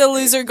 What a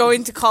loser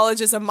going to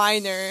college as a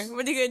minor.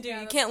 What are you going to do?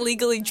 You can't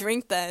legally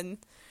drink then.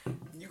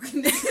 You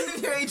can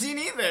you're 18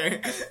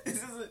 either. This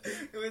is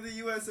with the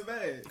US of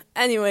A.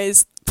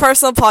 Anyways,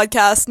 personal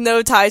podcast,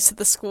 no ties to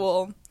the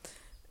school.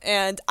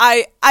 And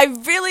I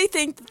really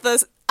think that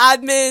the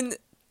admin,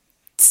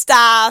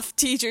 staff,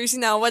 teachers, you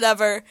know,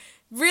 whatever,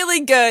 really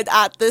good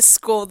at this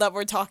school that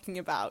we're talking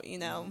about, you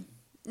know.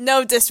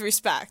 No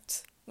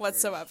disrespect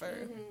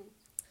whatsoever.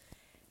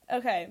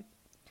 Okay.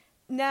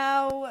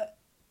 Now,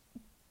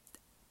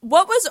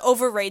 what was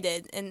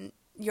overrated in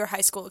your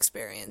high school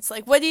experience?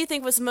 Like, what do you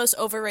think was the most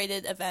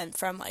overrated event,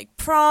 from, like,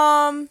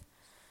 prom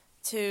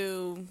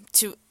to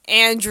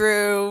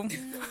Andrew?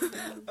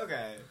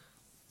 Okay.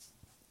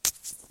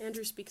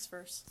 Andrew speaks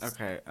first.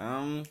 Okay.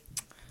 I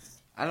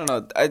don't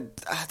know.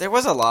 There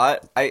was a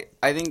lot. I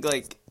think,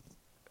 like,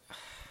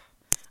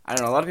 I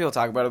don't know, a lot of people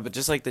talk about it, but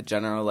just, like, the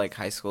general, like,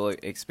 high school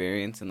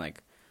experience and,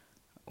 like,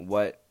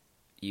 what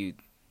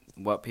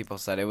people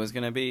said it was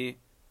gonna be.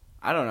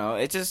 I don't know.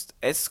 It's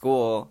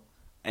school,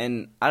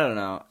 and I don't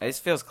know. It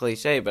just feels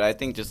cliche, but I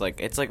think just, like,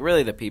 it's, like,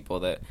 really the people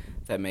that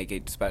make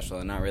it special,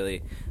 and not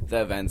really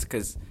the events,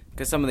 because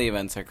some of the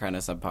events are kind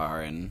of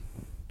subpar, and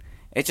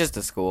it's just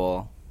a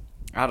school.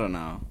 I don't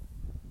know.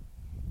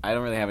 I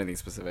don't really have anything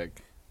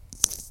specific.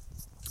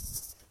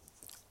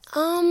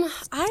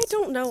 I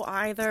don't know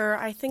either.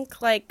 I think,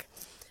 like,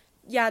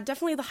 yeah,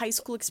 definitely the high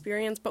school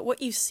experience, but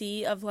what you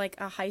see of, like,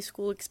 a high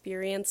school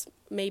experience,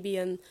 maybe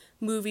in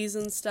movies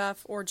and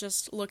stuff, or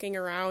just looking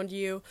around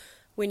you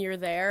when you're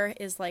there,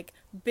 is, like,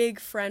 big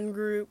friend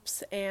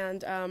groups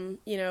and,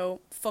 you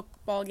know,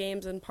 football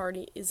games and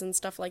parties and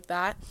stuff like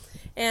that.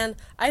 And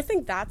I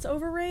think that's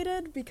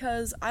overrated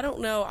because, I don't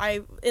know,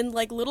 in,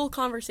 like, little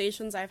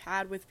conversations I've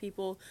had with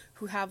people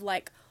who have,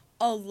 like,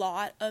 a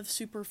lot of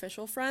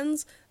superficial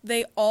friends,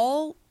 they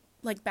all,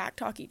 like,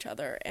 backtalk each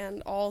other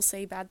and all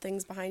say bad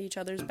things behind each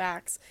other's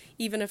backs,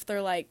 even if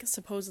they're, like,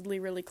 supposedly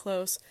really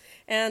close.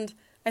 And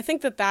I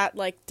think that,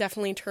 like,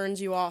 definitely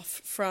turns you off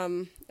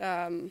from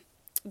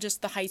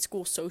just the high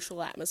school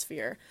social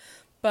atmosphere.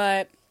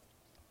 But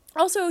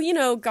also, you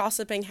know,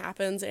 gossiping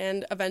happens,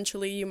 and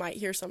eventually you might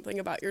hear something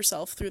about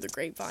yourself through the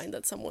grapevine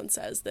that someone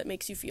says that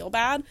makes you feel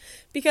bad,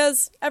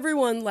 because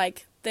everyone,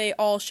 like, they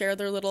all share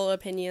their little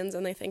opinions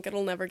and they think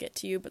it'll never get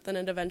to you, but then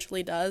it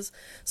eventually does.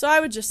 So I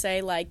would just say,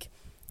 like,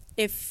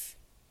 if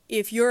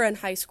you're in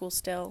high school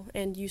still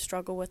and you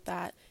struggle with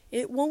that,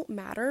 it won't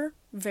matter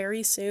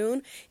very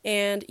soon,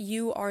 and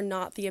you are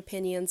not the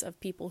opinions of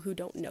people who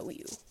don't know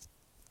you.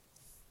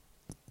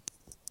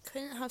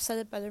 Couldn't have said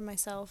it better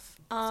myself.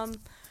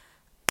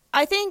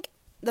 I think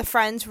the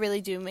friends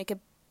really do make a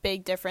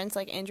big difference,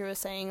 like Andrew was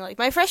saying. Like,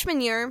 my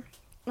freshman year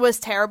was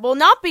terrible,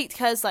 not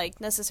because, like,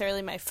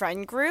 necessarily my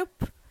friend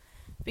group,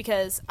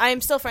 because I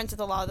am still friends with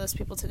a lot of those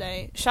people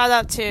today. Shout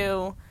out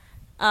to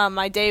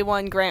my day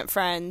one Grant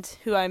friend,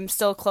 who I'm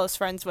still close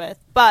friends with.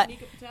 But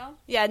Nika Patel?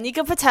 Yeah,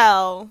 Nika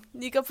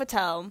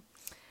Patel.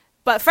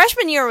 But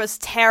freshman year was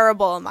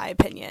terrible, in my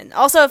opinion.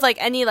 Also, if, like,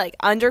 any, like,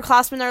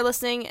 underclassmen are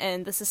listening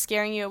and this is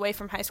scaring you away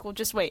from high school,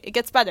 just wait. It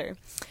gets better.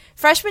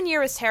 Freshman year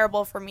was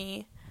terrible for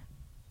me,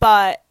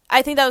 but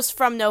I think that was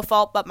from no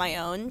fault but my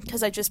own,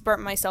 because I just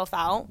burnt myself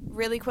out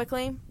really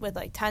quickly with,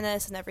 like,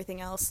 tennis and everything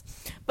else.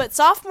 But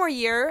sophomore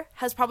year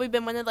has probably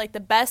been one of, like,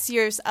 the best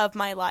years of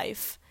my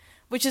life,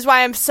 which is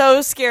why I'm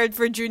so scared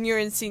for junior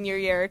and senior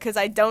year, because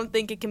I don't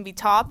think it can be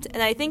topped.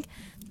 And I think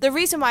the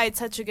reason why it's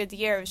such a good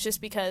year is just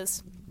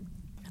because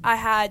I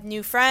had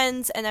new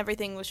friends, and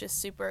everything was just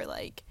super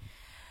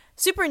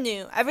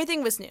new.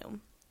 Everything was new,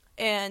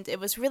 and it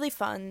was really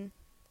fun.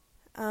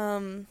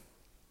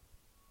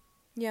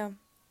 Yeah.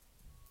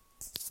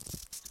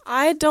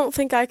 I don't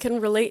think I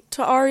can relate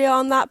to Arya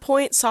on that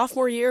point.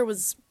 Sophomore year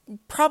was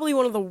probably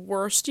one of the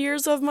worst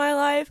years of my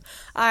life.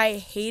 I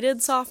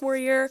hated sophomore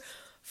year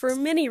for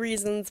many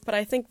reasons, but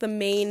I think the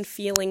main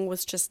feeling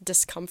was just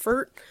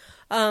discomfort.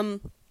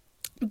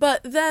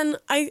 But then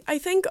I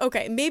think,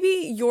 okay,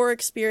 maybe your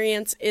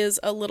experience is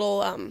a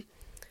little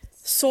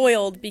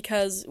soiled,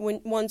 because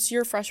once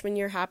your freshman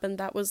year happened,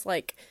 that was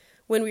like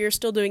when we were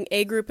still doing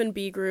A group and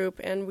B group,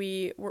 and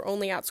we were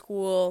only at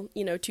school,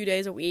 2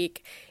 days a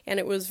week, and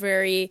it was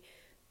very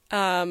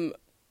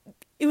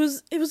it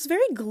was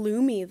very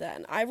gloomy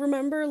then. I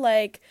remember,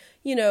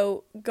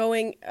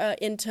 going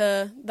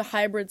into the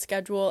hybrid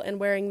schedule and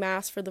wearing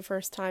masks for the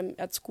first time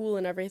at school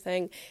and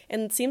everything.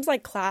 And it seems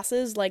like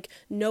classes,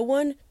 no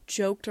one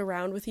joked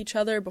around with each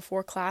other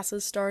before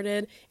classes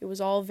started. It was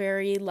all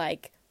very,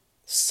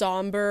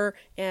 somber,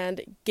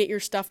 and get your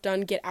stuff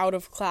done, get out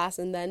of class,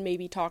 and then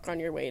maybe talk on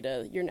your way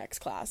to your next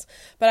class.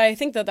 But I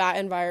think that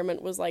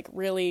environment was,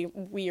 really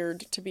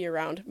weird to be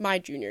around my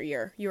junior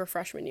year, your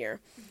freshman year.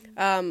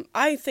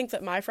 I think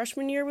that my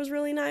freshman year was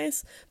really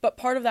nice, but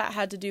part of that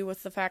had to do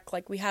with the fact,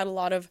 we had a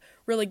lot of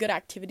really good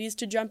activities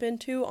to jump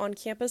into on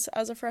campus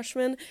as a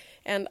freshman,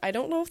 and I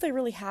don't know if they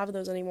really have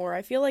those anymore.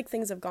 I feel like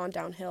things have gone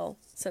downhill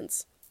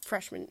since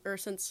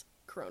since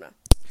Corona.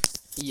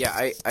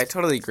 Yeah, I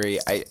totally agree.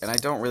 I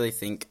don't really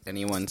think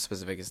anyone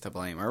specific is to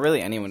blame, or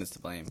really anyone is to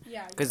blame.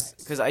 Yeah.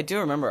 Because I do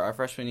remember our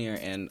freshman year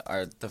and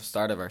the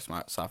start of our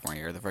sophomore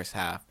year, the first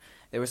half,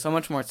 there was so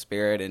much more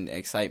spirit and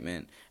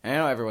excitement. And I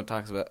know everyone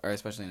talks about, or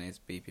especially in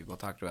ASB, people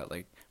talked about,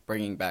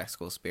 bringing back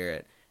school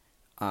spirit.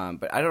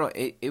 But I don't know,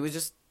 it was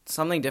just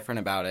something different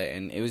about it,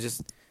 and it was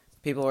just,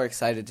 people were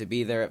excited to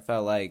be there, it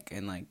felt like,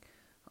 and,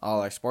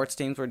 all our sports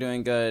teams were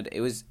doing good. It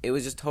was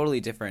just totally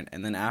different.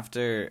 And then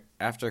after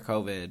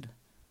COVID,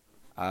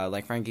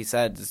 like Frankie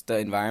said, just the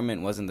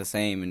environment wasn't the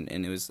same,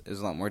 and it was a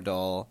lot more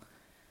dull.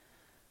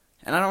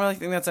 And I don't really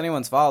think that's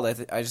anyone's fault.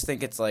 I just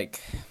think it's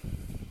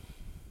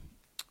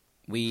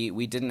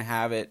we didn't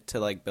have it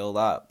to build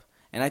up,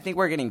 and I think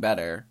we're getting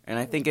better, and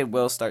I think it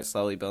will start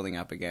slowly building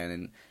up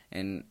again.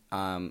 And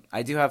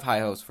I do have high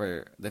hopes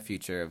for the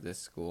future of this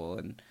school,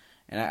 and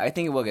I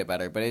think it will get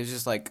better. But it was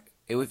just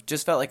it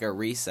just felt like a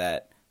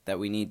reset that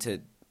we need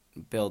to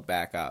build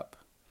back up.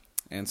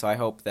 And so I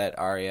hope that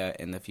Arya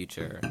in the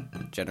future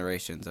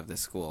generations of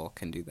this school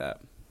can do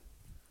that.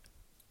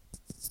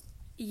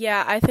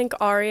 Yeah, I think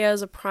Arya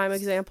is a prime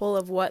example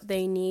of what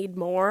they need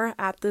more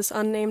at this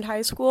unnamed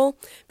high school,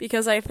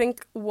 because I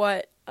think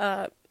it's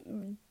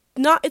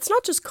not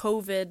just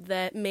COVID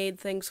that made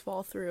things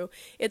fall through.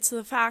 It's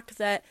the fact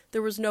that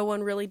there was no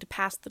one really to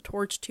pass the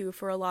torch to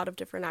for a lot of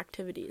different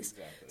activities.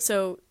 Exactly.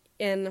 So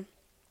in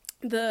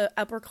the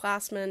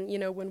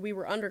upperclassmen, when we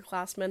were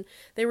underclassmen,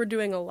 they were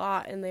doing a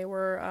lot, and they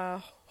were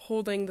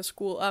holding the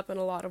school up in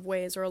a lot of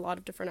ways, or a lot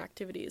of different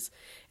activities.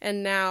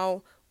 And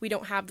now we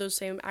don't have those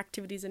same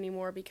activities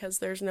anymore, because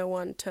there's no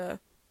one to,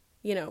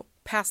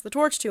 pass the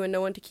torch to, and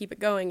no one to keep it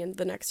going in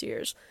the next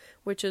years,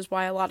 which is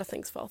why a lot of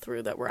things fell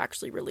through that were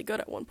actually really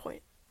good at one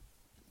point.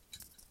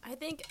 I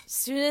think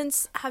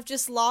students have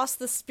just lost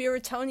the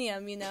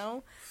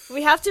spiritonium,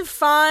 We have to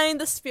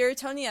find the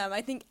spiritonium.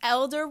 I think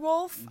Elder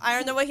Wolf, I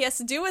don't know what he has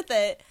to do with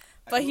it,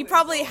 but he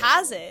probably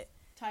has it.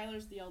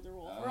 Tyler's the Elder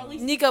Wolf. Or at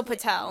least Nika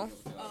Patel.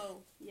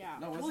 Oh, yeah.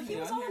 No, well, he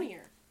was on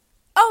here.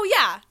 Oh,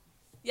 yeah.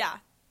 Yeah.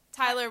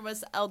 Tyler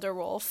was Elder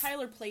Wolf.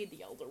 Tyler played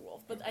the Elder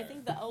Wolf, but I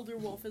think the Elder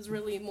Wolf is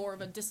really more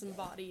of a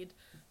disembodied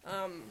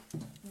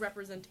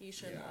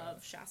representation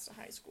of Shasta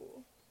High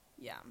School.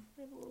 Yeah.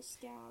 I have a little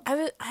scab.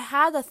 I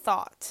had a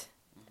thought,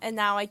 and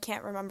now I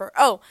can't remember.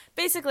 Oh,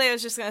 basically I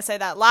was just going to say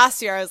that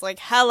last year I was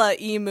hella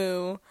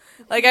emu.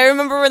 I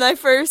remember when I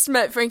first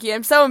met Frankie.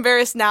 I'm so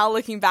embarrassed now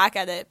looking back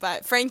at it,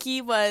 but Frankie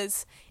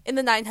was in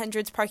the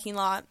 900s parking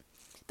lot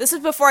This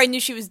was before I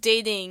knew she was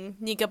dating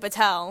Nika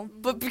Patel.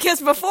 But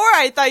because before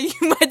I thought you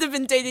might have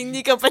been dating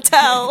Nika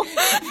Patel.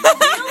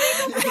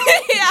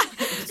 Yeah.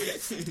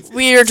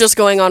 We are just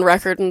going on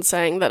record and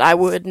saying that I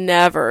would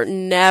never,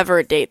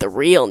 never date the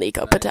real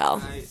Nika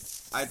Patel.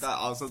 I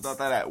also thought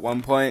that at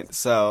one point,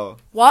 so...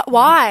 What?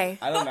 Why?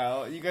 I don't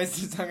know. You guys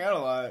just hung out a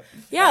lot.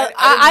 Yeah,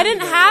 I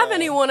didn't have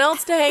anyone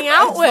else to hang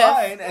out with.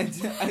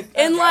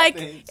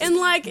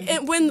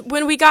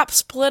 When we got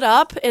split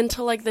up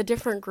into, like, the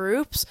different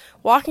groups,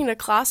 walking to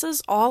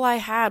classes, all I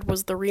had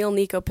was the real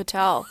Nika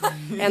Patel.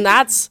 And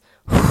that's...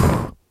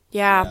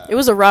 yeah, it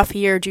was a rough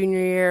year,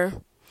 junior year.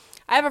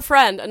 I have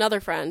another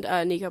friend,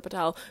 Nika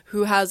Patel,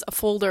 who has a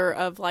folder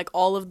of, like,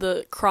 all of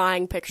the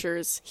crying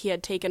pictures he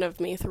had taken of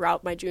me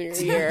throughout my junior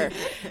year.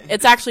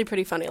 It's actually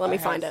pretty funny. Let me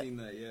find it.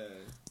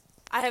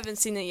 I haven't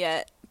seen it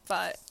yet,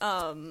 but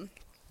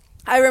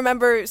I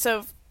remember,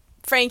 so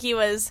Frankie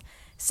was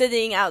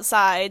sitting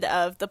outside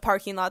of the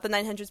parking lot, the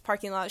 900's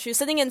parking lot. She was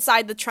sitting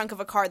inside the trunk of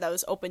a car that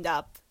was opened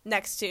up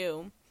next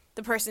to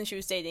the person she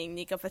was dating,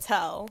 Nika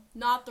Patel.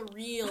 Not the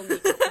real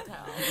Nika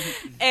Patel.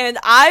 And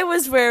I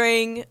was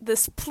wearing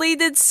this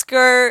pleated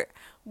skirt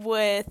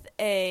with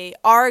a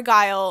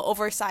Argyle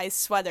oversized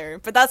sweater,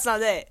 but that's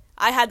not it.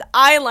 I had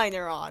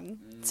eyeliner on,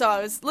 so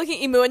I was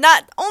looking emo, and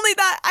not only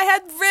that, I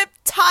had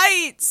ripped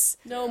tights.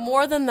 No,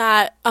 more than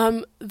that,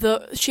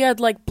 she had,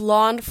 like,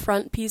 blonde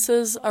front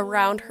pieces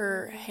around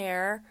her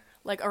hair,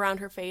 like, around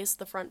her face.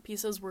 The front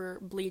pieces were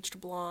bleached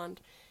blonde,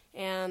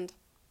 and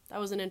that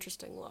was an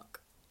interesting look.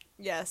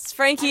 Yes,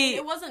 Frankie... I mean,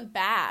 it wasn't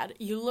bad.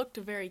 You looked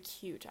very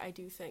cute, I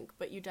do think,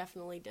 but you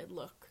definitely did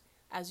look,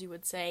 as you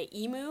would say,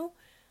 emu.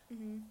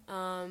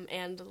 Mm-hmm.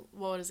 And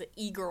what is it?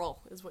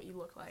 E-girl is what you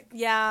look like.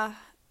 Yeah,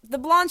 the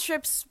blonde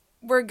strips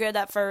were good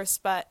at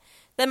first, but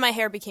then my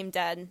hair became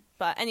dead.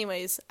 But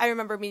anyways, I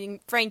remember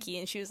meeting Frankie,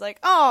 and she was like,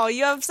 "Oh,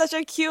 you have such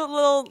a cute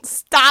little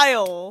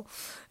style."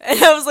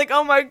 And I was like,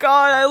 "Oh my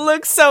god, I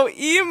look so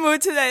emu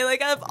today."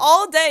 Like, out of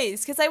all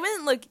days, because I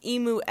wouldn't look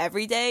emu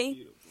every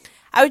day.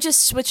 I would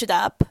just switch it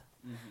up.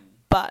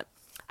 But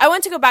I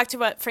want to go back to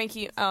what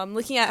Frankie,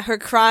 looking at her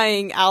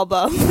crying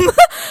album.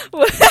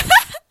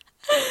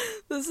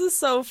 This is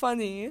so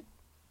funny.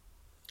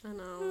 I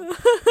know.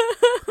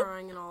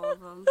 Crying in all of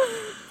them.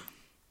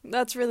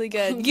 That's really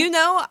good. You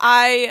know,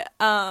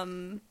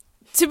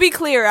 to be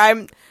clear,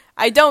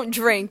 I don't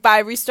drink, but I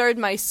restarted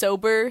my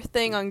sober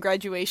thing on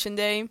graduation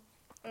day.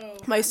 Oh,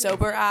 my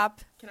sober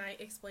app. Can I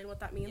explain what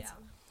that means? Yeah.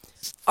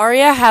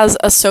 Aria has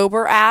a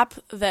sober app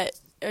that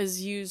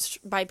is used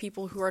by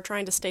people who are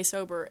trying to stay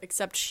sober,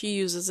 except she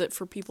uses it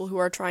for people who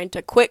are trying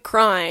to quit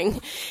crying.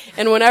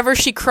 And whenever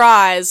she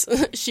cries,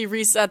 she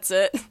resets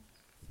it.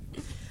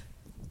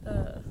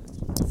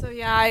 So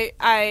yeah,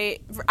 I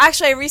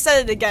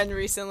reset it again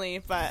recently,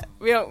 but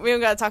we don't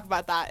gotta talk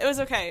about that. It was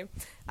okay.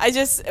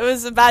 It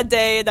was a bad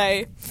day,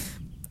 and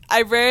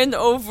I ran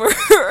over.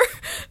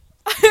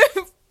 Okay,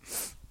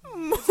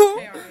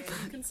 Aria,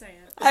 you can say it.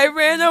 I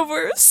ran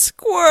over a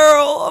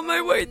squirrel on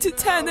my way to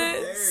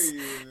tennis.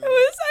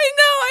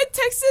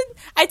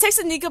 I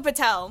texted Nika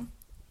Patel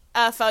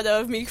a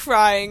photo of me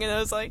crying, and I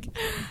was like,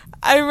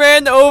 I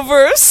ran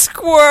over a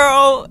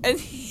squirrel, and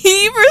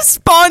he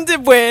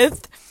responded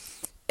with,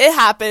 "It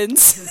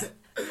happens."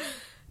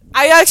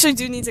 I actually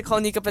do need to call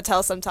Nika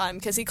Patel sometime,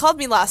 because he called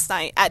me last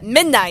night at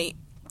midnight,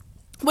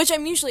 which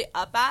I'm usually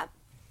up at.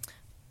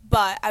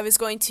 But I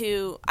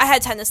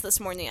had tennis this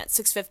morning at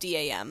 6:50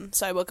 a.m.,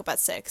 so I woke up at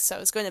 6, so I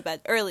was going to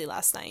bed early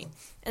last night.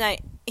 And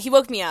he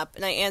woke me up,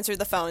 and I answered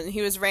the phone, and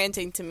he was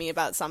ranting to me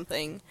about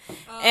something.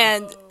 Oh.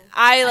 And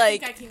I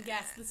think I can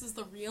guess. This is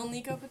the real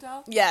Nika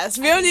Patel? Yes,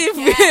 we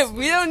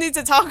don't need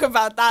to talk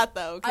about that,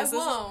 though. I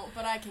won't,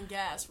 but I can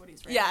guess what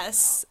he's ranting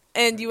Yes,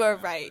 about. And you are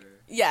right.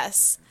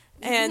 Yes.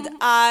 And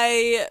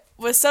I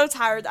was so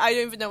tired, I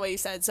don't even know what he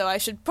said, so I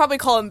should probably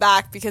call him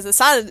back, because it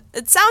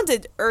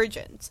sounded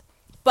urgent.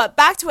 But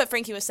back to what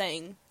Frankie was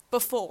saying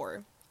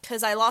before,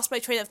 because I lost my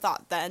train of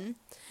thought then,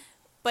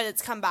 but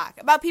it's come back.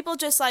 About people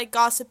just, like,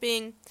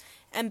 gossiping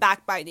and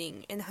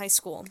backbiting in high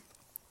school.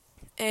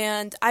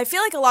 And I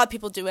feel like a lot of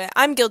people do it.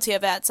 I'm guilty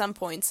of it at some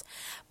points.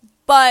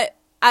 But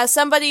as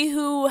somebody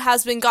who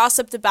has been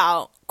gossiped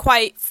about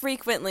quite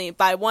frequently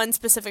by one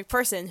specific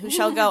person who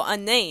shall go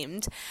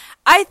unnamed,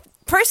 I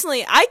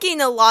gain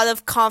a lot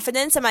of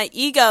confidence, and my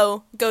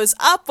ego goes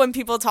up when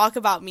people talk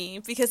about me,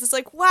 because it's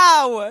like,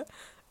 wow,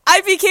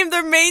 I became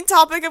their main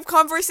topic of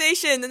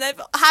conversation, and I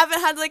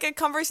haven't had, like, a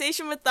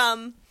conversation with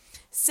them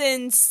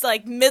since,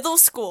 like, middle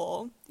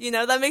school. You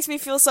know, that makes me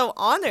feel so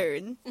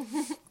honored.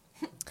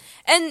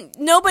 And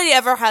nobody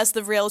ever has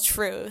the real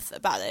truth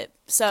about it.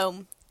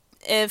 So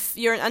if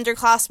you're an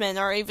underclassman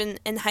or even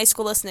in high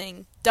school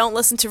listening, don't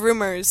listen to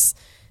rumors.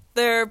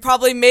 They're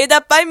probably made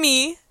up by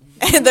me,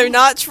 and they're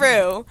not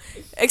true.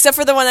 Except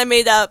for the one I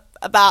made up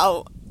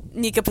about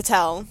Nika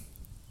Patel.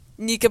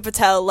 Nika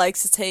Patel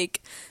likes to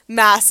take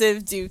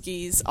massive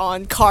dookies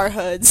on car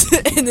hoods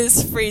in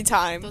his free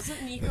time.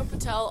 Doesn't Nika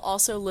Patel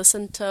also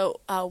listen to,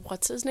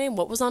 what's his name?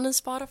 What was on his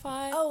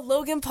Spotify? Oh,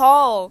 Logan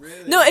Paul.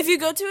 Really? No, if you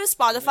go to his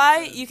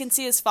Spotify, you can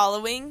see his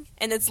following,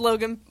 and it's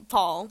Logan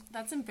Paul.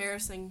 That's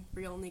embarrassing,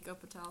 real Nika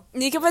Patel.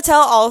 Nika Patel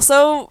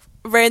also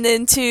ran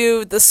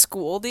into the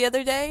school the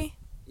other day.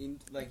 In,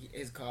 like,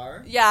 his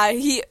car? Yeah,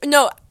 he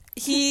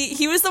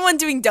was the one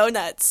doing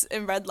donuts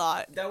in Red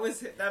Lot. That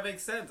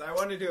makes sense. I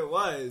wondered who it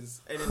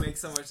was, and it makes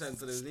so much sense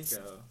that it was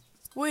Nico.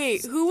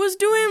 Wait, who was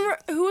doing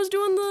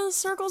the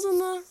circles in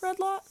the red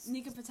lot?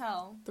 Nika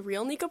Patel. The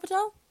real Nika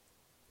Patel?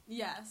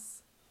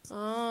 Yes.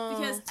 Oh.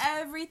 Because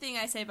everything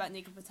I say about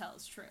Nika Patel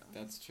is true.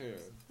 That's true.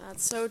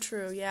 That's so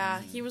true,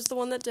 yeah. He was the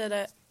one that did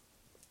it.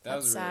 That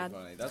was really sad.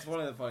 funny. That's one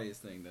of the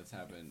funniest things that's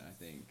happened, I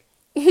think,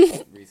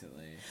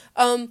 recently.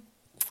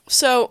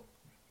 So,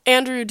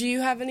 Andrew, do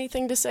you have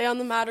anything to say on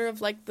the matter of,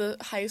 like, the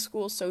high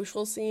school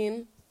social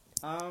scene?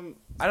 I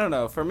don't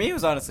know. For me, it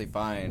was honestly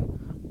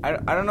fine. I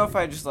don't know if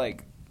I just,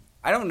 like...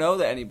 I don't know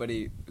that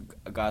anybody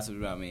gossips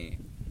about me.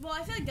 Well,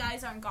 I feel like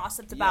guys aren't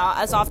gossiped about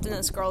as often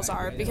as girls I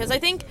are, agree. because I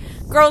think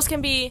girls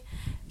can be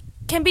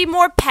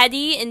more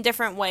petty in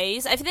different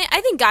ways. I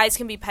think guys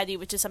can be petty,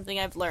 which is something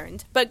I've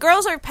learned. But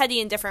girls are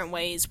petty in different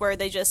ways, where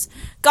they just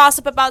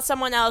gossip about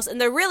someone else, and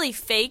they're really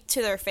fake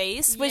to their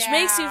face, which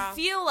makes you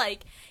feel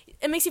like...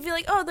 It makes you feel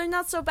like, oh, they're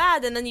not so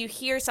bad, and then you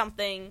hear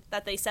something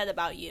that they said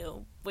about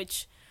you,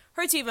 which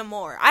hurts even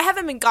more. I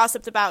haven't been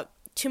gossiped about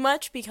too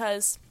much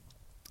because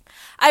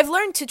I've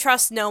learned to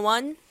trust no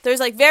one. There's,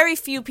 like, very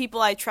few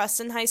people I trust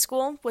in high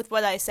school with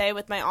what I say,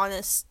 with my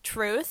honest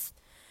truth.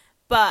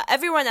 But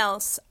everyone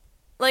else,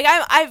 like,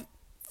 I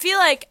feel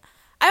like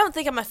I don't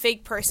think I'm a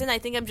fake person. I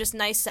think I'm just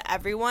nice to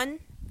everyone,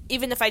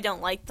 even if I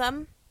don't like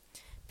them,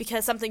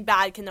 because something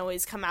bad can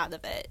always come out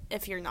of it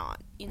if you're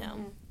not, you know.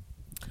 Mm-hmm.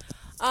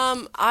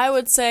 I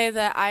would say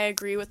that I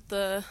agree with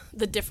the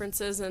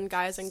differences in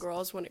guys and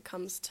girls when it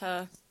comes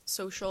to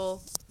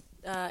social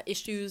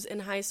issues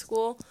in high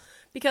school.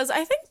 Because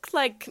I think,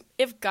 like,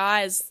 if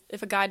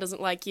a guy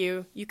doesn't like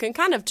you, you can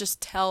kind of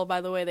just tell by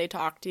the way they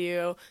talk to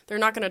you. They're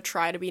not going to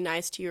try to be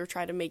nice to you or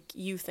try to make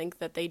you think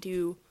that they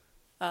do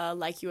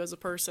like you as a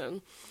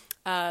person.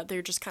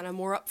 They're just kind of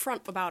more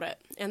upfront about it.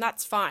 And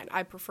that's fine.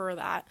 I prefer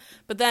that.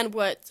 But then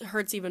what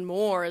hurts even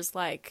more is,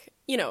 like,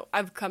 you know,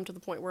 I've come to the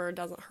point where it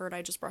doesn't hurt.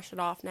 I just brush it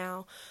off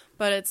now.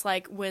 But it's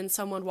like when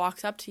someone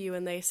walks up to you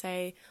and they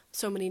say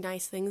so many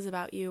nice things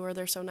about you, or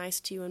they're so nice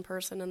to you in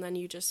person, and then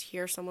you just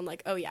hear someone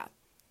like, oh yeah,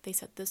 they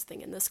said this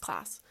thing in this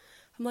class.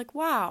 I'm like,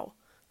 wow,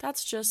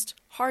 that's just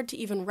hard to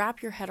even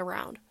wrap your head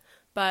around.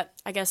 But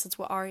I guess it's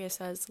what Arya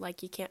says,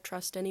 like, you can't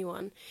trust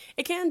anyone.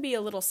 It can be a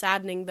little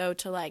saddening, though,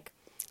 to,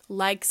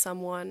 like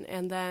someone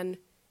and then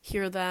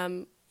hear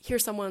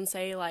someone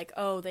say, like,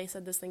 oh, they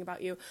said this thing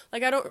about you.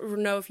 Like, I don't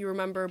know if you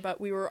remember,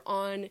 but we were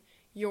on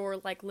your,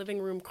 like, living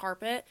room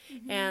carpet,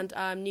 and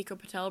Nika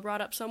Patel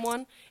brought up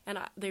someone, and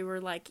they were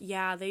like,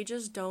 yeah, they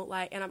just don't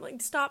like, and I'm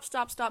like, stop,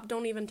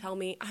 don't even tell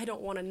me. I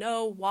don't want to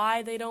know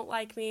why they don't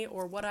like me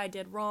or what I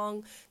did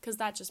wrong, because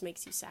that just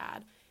makes you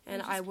sad,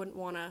 and I wouldn't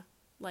want to,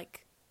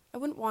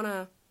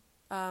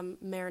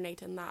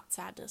 marinate in that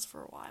sadness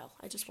for a while.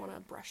 I just want to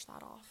brush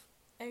that off.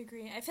 I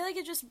agree. I feel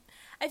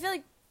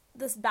like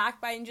this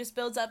backbiting just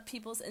builds up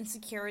people's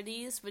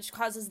insecurities, which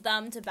causes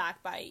them to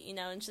backbite, you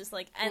know, and it's just,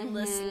 like,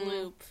 endless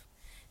loop.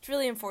 It's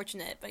really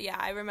unfortunate, but yeah,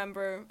 I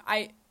remember,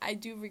 I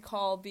do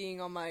recall being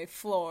on my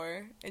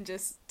floor and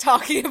just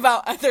talking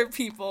about other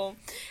people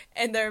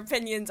and their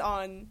opinions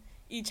on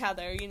each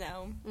other, you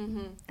know,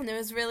 and it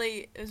was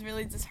really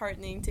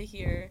disheartening to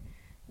hear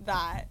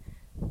that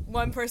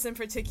one person in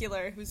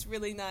particular who's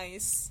really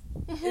nice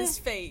is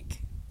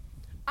fake.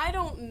 I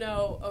don't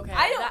know, okay.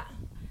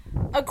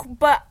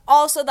 But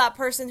also that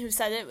person who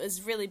said it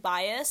was really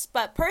biased,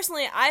 but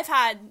personally, I've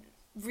had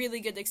really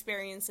good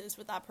experiences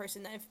with that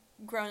person. I've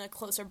grown a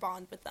closer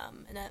bond with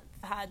them, and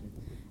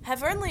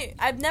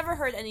I've never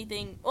heard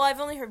anything. Well, I've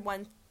only heard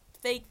one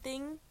fake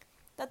thing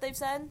that they've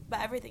said, but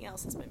everything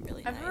else has been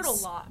really nice. I've heard a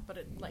lot, but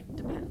it, like,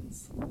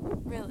 depends.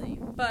 Really?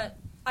 But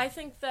I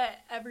think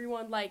that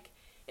everyone, like,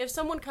 if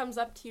someone comes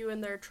up to you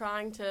and they're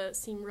trying to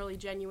seem really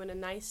genuine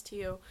and nice to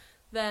you,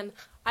 then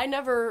I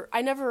never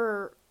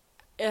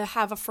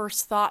have a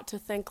first thought to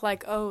think,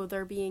 like, oh,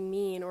 they're being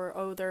mean, or,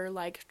 oh, they're,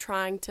 like,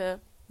 trying to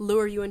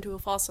lure you into a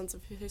false sense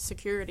of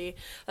security.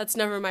 That's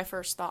never my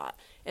first thought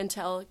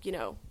until, you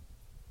know,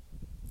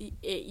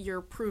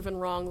 you're proven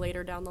wrong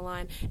later down the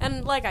line.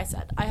 And like I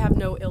said, I have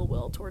no ill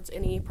will towards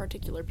any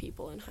particular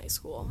people in high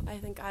school. I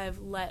think I've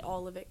let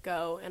all of it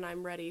go, and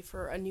I'm ready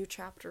for a new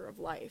chapter of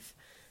life.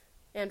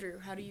 Andrew,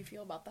 how do you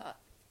feel about that?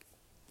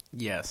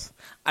 Yes.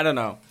 I don't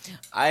know.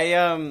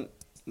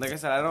 Like I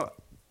said,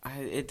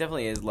 it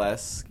definitely is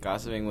less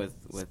gossiping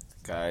with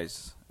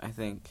guys, I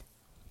think.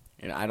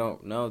 And I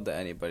don't know that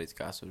anybody's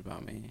gossiped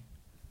about me.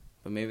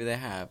 But maybe they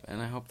have,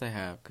 and I hope they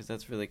have, because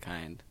that's really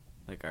kind,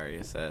 like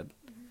Arya said.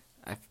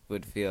 I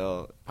would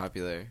feel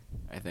popular,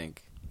 I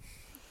think.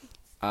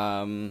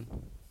 I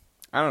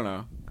don't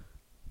know.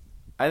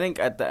 I think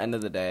at the end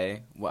of the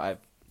day, what I've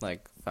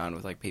like found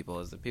with like people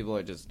is that people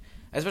are just,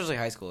 especially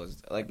high schoolers,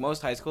 like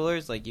most high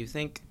schoolers, like you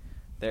think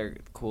they're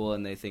cool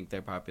and they think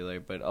they're popular,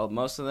 but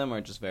most of them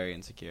are just very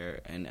insecure,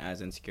 and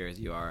as insecure as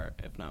you are,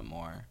 if not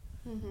more.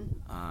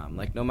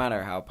 Like no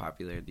matter how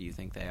popular you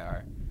think they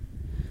are.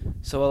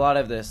 So a lot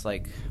of this,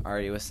 like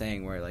Artie was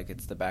saying, where like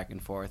it's the back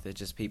and forth, it's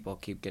just people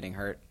keep getting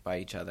hurt by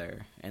each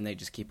other, and they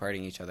just keep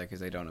hurting each other because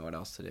they don't know what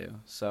else to do.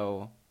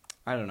 So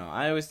I don't know.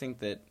 I always think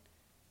that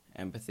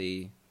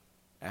empathy,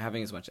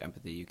 having as much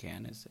empathy you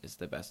can, is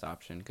the best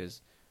option,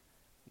 because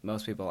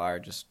most people are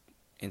just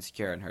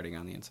insecure and hurting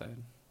on the inside.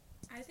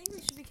 I think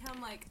we should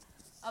become like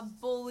a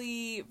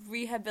bully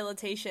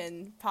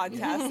rehabilitation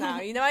podcast now.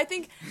 You know, I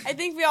think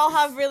we all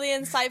have really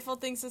insightful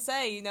things to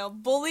say. You know,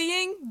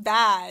 bullying,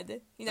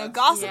 bad. You know,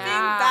 gossiping,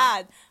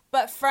 bad.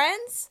 But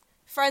friends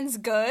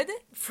good.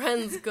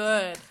 Friends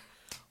good.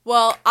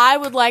 Well, I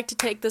would like to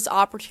take this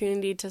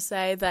opportunity to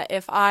say that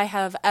if I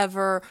have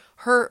ever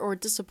hurt or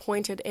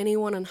disappointed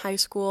anyone in high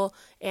school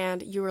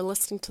and you are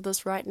listening to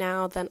this right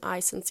now, then I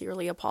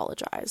sincerely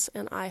apologize.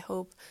 And I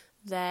hope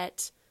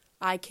that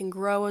I can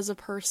grow as a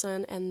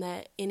person and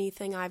that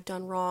anything I've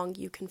done wrong,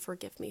 you can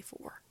forgive me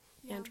for.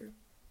 Yeah. Andrew?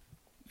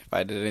 If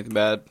I did anything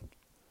bad,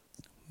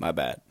 my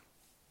bad.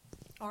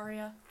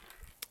 Aria?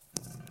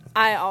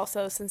 I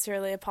also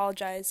sincerely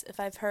apologize if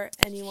I've hurt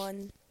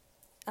anyone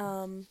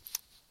in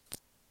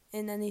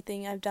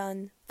anything I've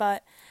done.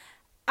 But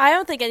I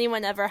don't think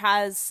anyone ever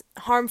has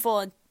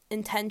harmful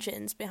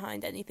intentions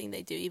behind anything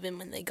they do, even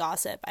when they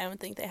gossip. I don't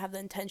think they have the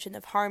intention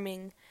of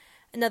harming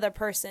another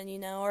person, you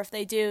know, or if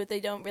they do,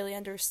 they don't really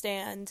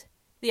understand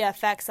the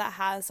effects that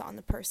has on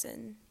the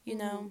person, you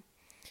know.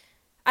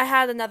 I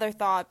had another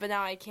thought, but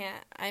now I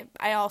can't.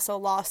 I also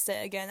lost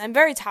it again. I'm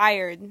very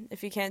tired,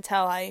 if you can't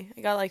tell. I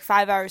got like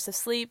 5 hours of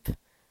sleep,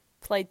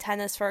 played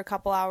tennis for a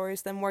couple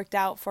hours, then worked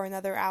out for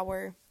another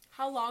hour.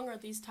 How long are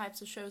these types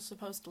of shows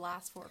supposed to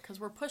last for? Because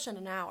we're pushing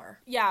an hour.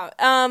 Yeah,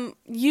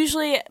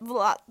 usually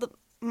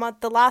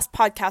the last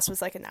podcast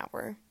was like an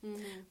hour.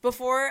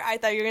 Before, I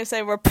thought you were gonna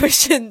say we're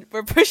pushing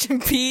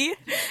P.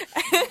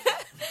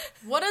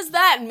 What does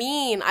that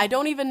mean? I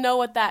don't even know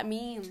what that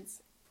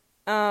means.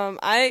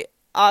 I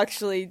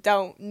actually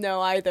don't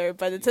know either,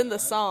 but it's in the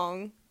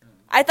song.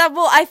 I thought,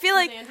 well, I feel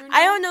like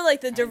I don't know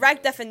like the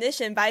direct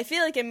definition, but I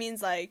feel like it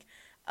means like,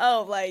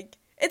 oh, like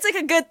it's like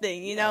a good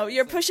thing, you know.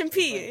 You're pushing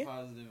P. It's like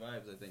positive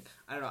vibes, I think.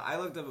 I don't know. I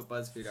looked up a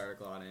BuzzFeed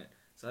article on it,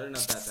 so I don't know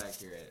if that's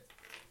accurate.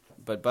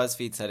 But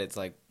BuzzFeed said it's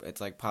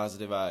like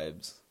positive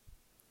vibes.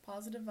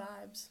 Positive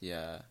vibes.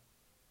 Yeah.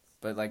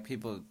 But like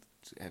people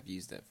have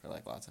used it for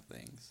like lots of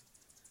things.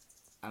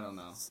 I don't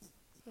know.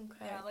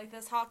 Okay. Yeah, like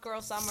this hot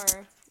girl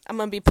summer, I'm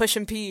gonna be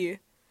pushing P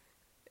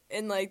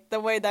in like the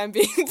way that I'm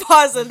being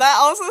positive. That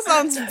also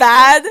sounds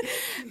bad,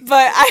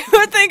 but I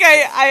would think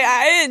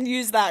I didn't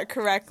use that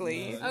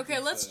correctly. Okay,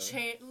 let's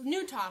change.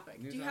 New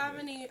topic. Do you have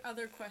any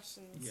other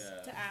questions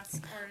to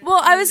ask? Well,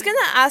 I was going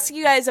to ask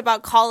you guys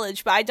about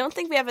college, but I don't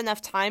think we have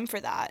enough time for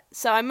that.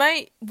 So I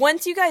might,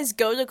 once you guys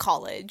go to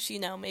college, you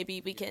know,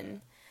 maybe we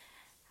can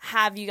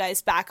have you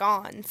guys back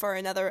on for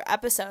another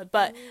episode.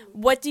 But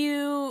what do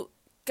you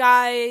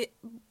guys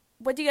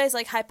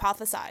like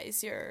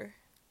hypothesize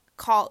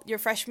your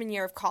freshman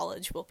year of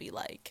college will be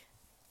like?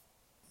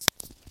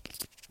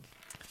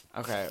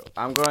 Okay,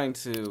 I'm going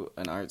to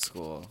an art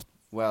school.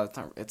 Well,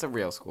 it's a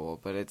real school,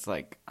 but it's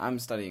like I'm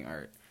studying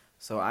art.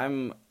 So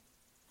I'm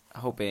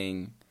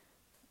hoping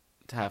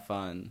to have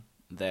fun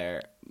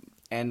there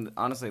and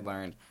honestly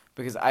learn,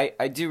 because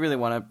I do really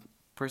want to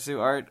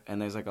pursue art,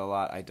 and there's like a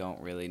lot I don't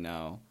really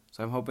know.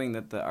 So I'm hoping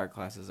that the art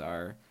classes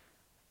are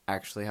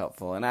actually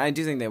helpful, and I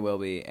do think they will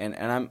be. And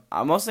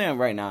I'm mostly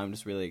right now I'm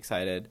just really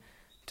excited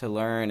to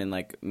learn and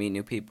like meet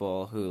new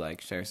people who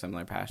like share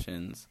similar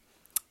passions.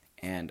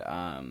 And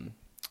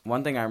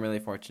one thing I'm really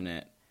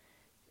fortunate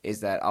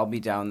is that I'll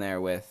be down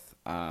there with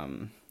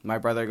my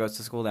brother goes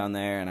to school down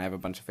there, and I have a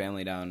bunch of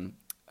family down.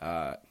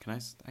 I can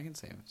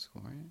say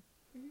school, right?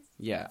 Mm-hmm.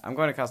 Yeah, I'm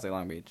going to Cal State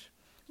Long Beach.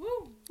 Woo!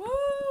 Woo!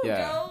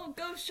 Yeah.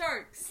 Go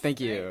Sharks! Thank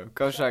you.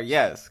 Go Sharks!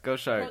 Yes, go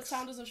Sharks. What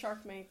sound does a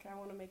shark make? I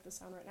want to make the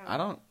sound right now. I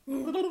don't.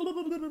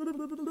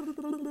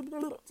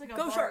 It's like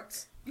go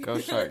Sharks! Go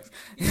Sharks!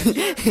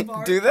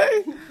 Do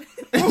they?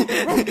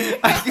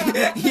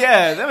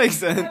 Yeah, that makes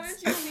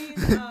sense.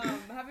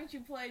 Haven't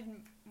you played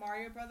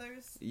Mario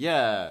Brothers?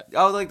 Yeah.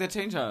 Oh, like the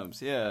chain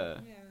jumps. Yeah.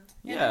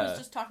 Yeah. I was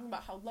just talking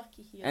about how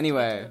lucky he is to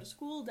go to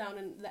school down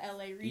in the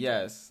LA region.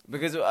 Yes,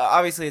 because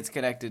obviously it's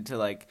connected to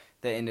like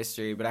the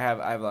industry, but I have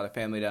a lot of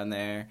family down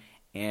there,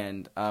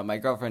 and my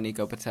girlfriend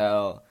Nico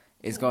Patel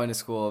is going to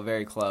school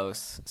very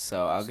close,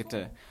 so I'll get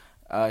to.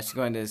 She's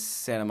going to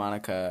Santa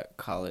Monica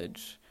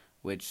College,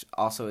 which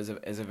also is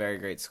a very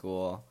great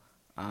school,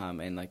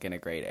 and like in a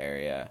great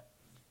area.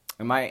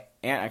 And my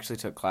aunt actually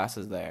took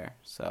classes there,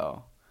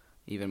 so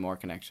even more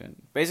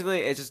connection.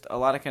 Basically, it's just a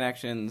lot of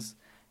connections.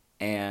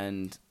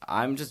 And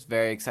I'm just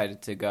very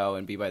excited to go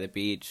and be by the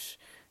beach,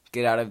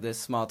 get out of this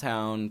small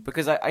town,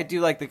 because I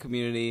do like the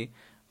community,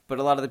 but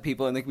a lot of the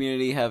people in the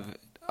community have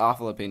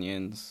awful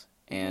opinions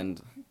and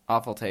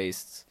awful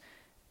tastes.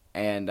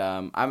 And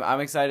I'm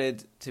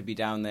excited to be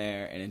down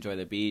there and enjoy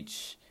the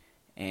beach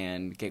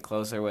and get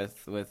closer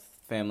with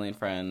family and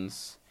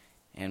friends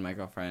and my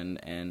girlfriend.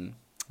 And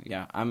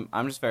yeah,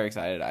 I'm just very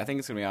excited. I think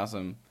it's gonna be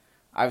awesome.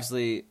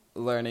 Obviously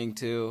learning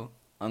too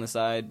on the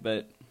side,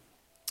 but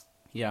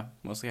yeah,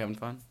 mostly having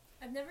fun.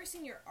 I've never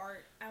seen your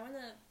art.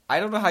 I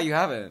don't know how you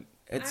haven't.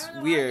 It's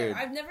weird.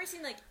 I've never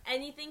seen like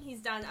anything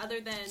he's done other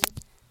than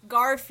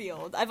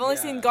Garfield. I've only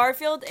Yeah. seen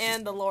Garfield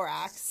and the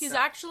Lorax. He's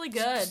actually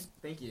good.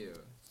 Thank you.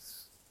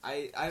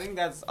 I think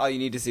that's all you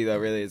need to see though.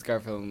 Really, is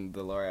Garfield and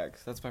the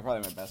Lorax. That's probably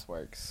my best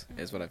works.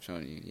 Is what I've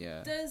shown you.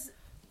 Yeah. Does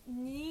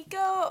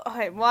Nico?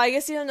 Okay, well I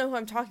guess you don't know who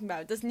I'm talking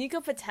about. Does Nico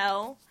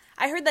Patel?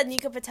 I heard that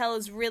Nico Patel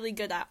is really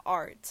good at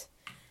art.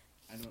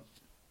 I don't.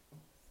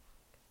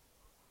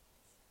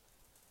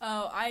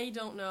 Oh, I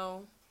don't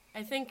know.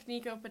 I think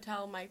Nico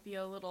Patel might be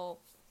a little,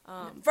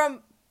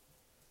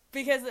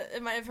 Because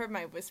it might have heard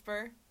my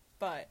whisper,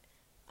 but,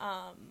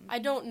 I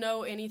don't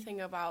know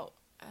anything about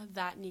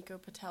that Nico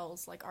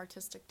Patel's, like,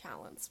 artistic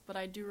talents, but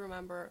I do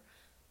remember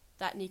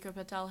that Nico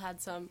Patel had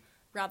some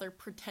rather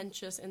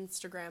pretentious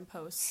Instagram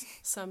posts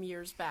some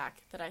years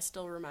back that I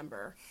still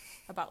remember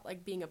about,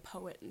 like, being a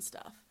poet and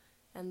stuff.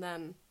 And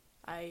then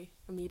I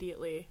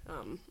immediately,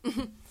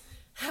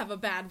 have a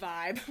bad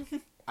vibe.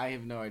 I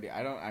have no idea.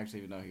 I don't actually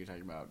even know who you're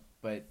talking about.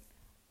 But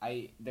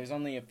there's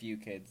only a few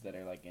kids that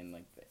are like in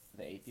like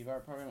the AP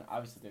art program.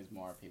 Obviously, there's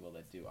more people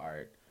that do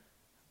art,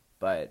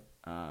 but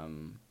I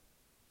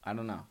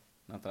don't know.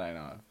 Not that I know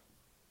of.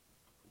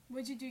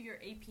 What'd you do your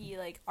AP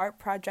like art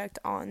project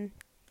on?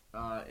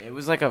 It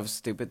was like a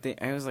stupid thing.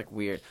 It was like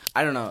weird.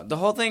 I don't know. The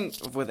whole thing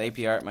with AP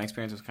art, my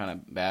experience was kind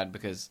of bad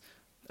because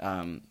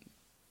my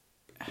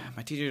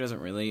teacher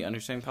doesn't really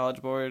understand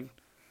College Board.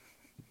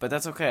 But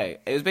that's okay.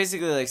 It was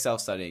basically like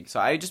self-studying. So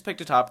I just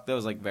picked a topic that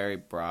was like very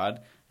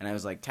broad, and I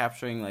was like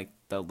capturing like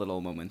the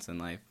little moments in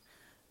life,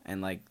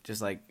 and like just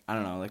like I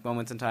don't know, like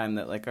moments in time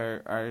that like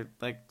are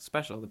like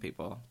special to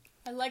people.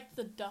 I liked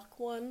the duck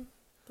one,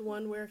 the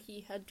one where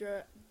he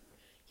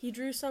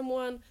drew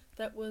someone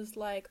that was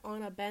like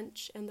on a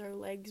bench and their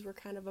legs were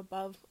kind of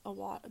above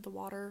the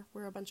water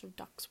where a bunch of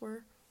ducks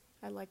were.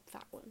 I liked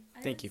that one.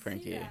 Thank you,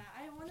 Frankie. I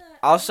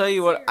I'll show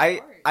you what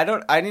I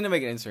need to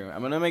make an Instagram.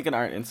 I'm gonna make an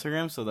art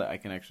Instagram so that I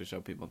can actually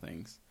show people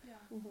things. Yeah.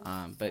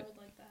 Mm-hmm. But I would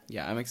like that.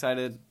 yeah, I'm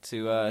excited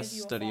to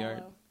study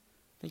art.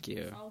 Thank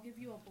you. I'll give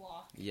you a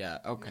block. Yeah.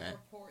 Okay.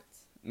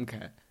 Reports.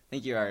 Okay.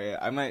 Thank you, Aria.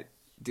 I might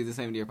do the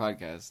same to your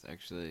podcast,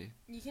 actually.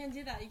 You can't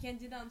do that. You can't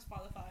do that on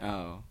Spotify.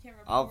 Oh. You can't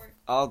report.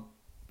 I'll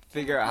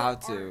figure out how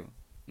Art. to.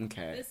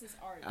 Okay. This is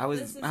art.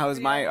 How is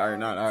my art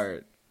not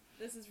art?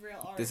 This is real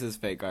art. This is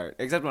fake art.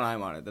 Except when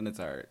I'm on it, then it's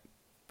art.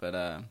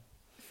 But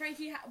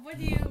Frankie, what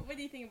do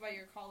you think about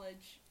your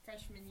college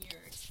freshman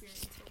year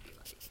experience? What will be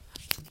like?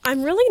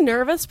 I'm really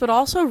nervous, but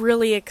also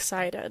really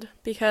excited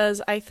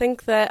because I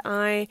think that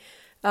I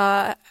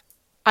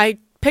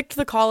picked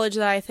the college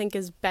that I think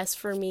is best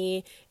for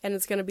me, and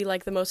it's going to be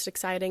like the most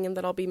exciting, and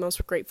that I'll be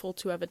most grateful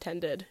to have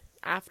attended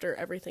after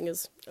everything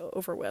is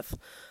over with.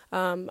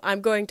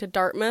 I'm going to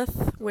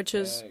Dartmouth, which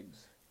is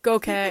go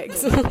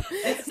Kegs.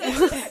 It's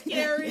such a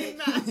scary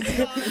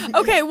mascot.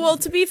 Okay, well,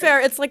 to be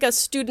fair, it's like a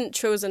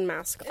student-chosen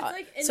mascot. It's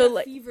like in so, a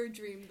like, fever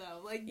dream,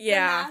 though. Like,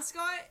 yeah. The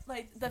mascot,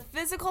 like, the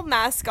physical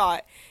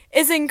mascot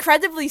is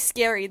incredibly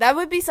scary. That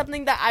would be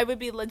something that I would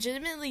be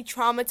legitimately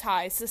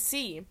traumatized to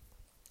see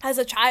as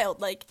a child.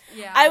 Like,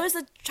 yeah. I was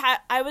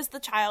the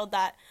child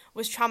that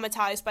was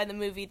traumatized by the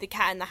movie The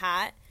Cat in the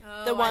Hat.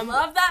 Oh, The one- I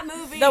love that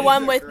movie. The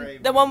one with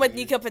great the one with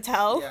movie. Nico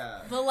Patel. yeah.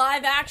 The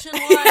live-action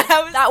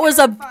one. That was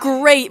a terrifying.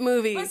 great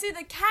movie. But see,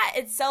 the cat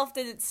itself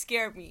didn't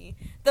scare me.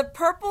 The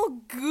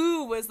purple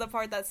goo was the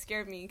part that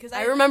scared me. Cause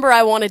I remember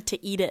I wanted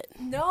to eat it.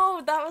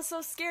 No, that was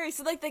so scary.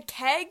 So, like, the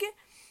keg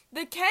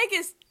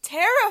is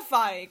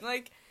terrifying.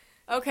 Like,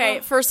 Okay,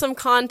 for some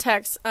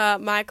context,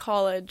 my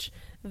college,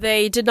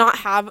 they did not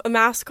have a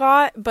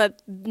mascot,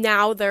 but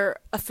now their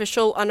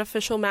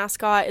unofficial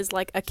mascot is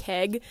like a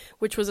keg,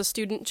 which was a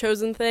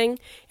student-chosen thing.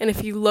 And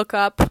if you look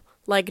up,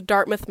 like,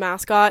 Dartmouth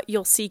mascot,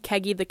 you'll see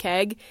Keggy the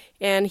Keg,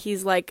 and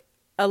he's like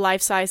a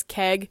life-size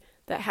keg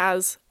that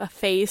has a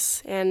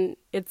face, and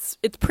it's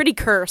pretty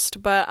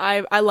cursed, but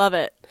I love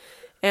it.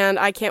 And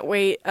I can't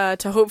wait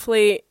to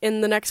hopefully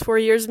in the next 4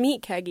 years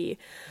meet Keggy.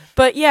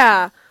 But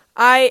yeah,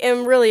 I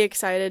am really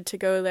excited to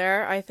go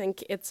there. I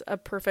think it's a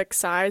perfect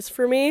size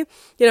for me.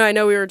 You know, I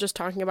know we were just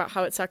talking about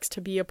how it sucks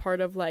to be a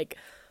part of, like,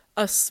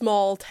 a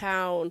small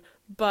town,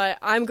 but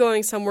I'm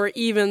going somewhere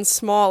even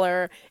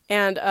smaller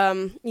and,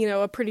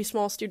 a pretty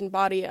small student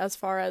body as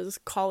far as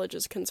college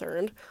is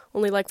concerned.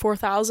 Only, like,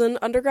 4,000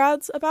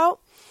 undergrads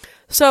about.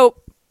 So,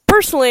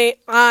 personally,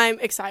 I'm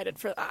excited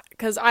for that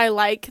because I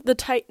like the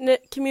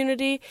tight-knit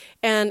community,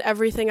 and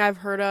everything I've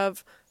heard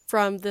of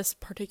from this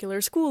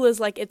particular school is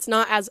like it's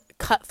not as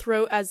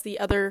cutthroat as the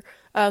other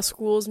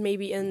schools,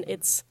 maybe in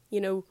its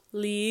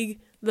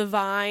league. The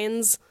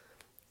Vines,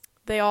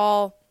 they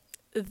all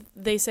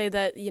they say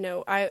that,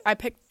 I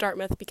picked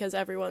Dartmouth because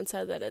everyone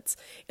said that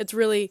it's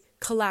really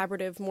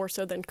collaborative more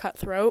so than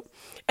cutthroat.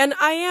 And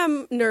I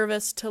am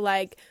nervous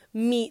to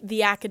meet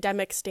the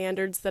academic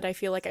standards that I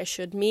feel like I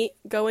should meet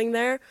going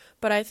there,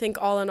 but I think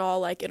all in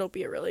all it'll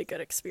be a really good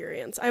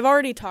experience. I've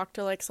already talked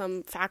to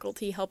some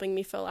faculty helping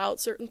me fill out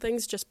certain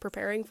things just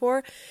preparing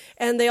for,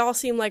 and they all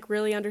seem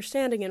really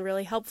understanding and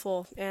really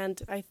helpful,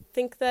 and I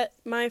think that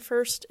my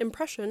first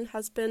impression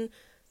has been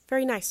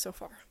very nice so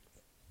far.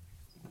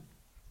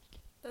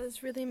 That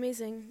is really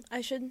amazing. I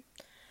should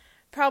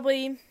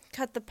probably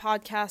cut the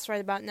podcast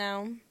right about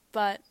now,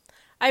 but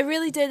I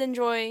really did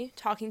enjoy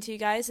talking to you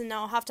guys, and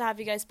I'll have to have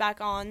you guys back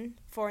on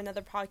for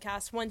another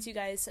podcast once you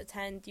guys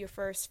attend your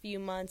first few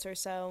months or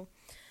so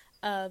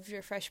of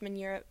your freshman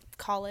year at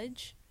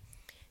college.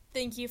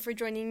 Thank you for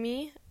joining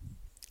me.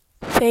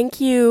 Thank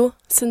you.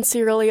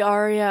 Sincerely,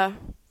 Aria.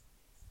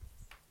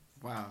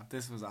 Wow,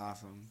 this was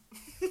awesome.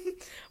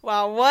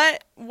 Wow,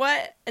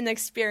 what an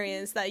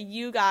experience that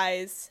you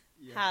guys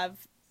have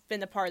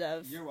been a part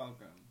of. You're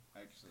welcome,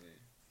 actually.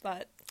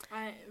 But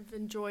I've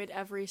enjoyed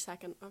every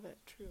second of it,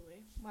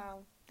 truly. wow,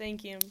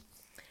 thank you.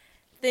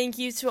 Thank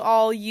you to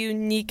all you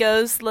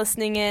Nikos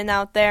listening in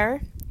out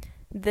there.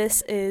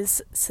 This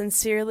is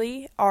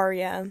Sincerely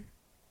Aria.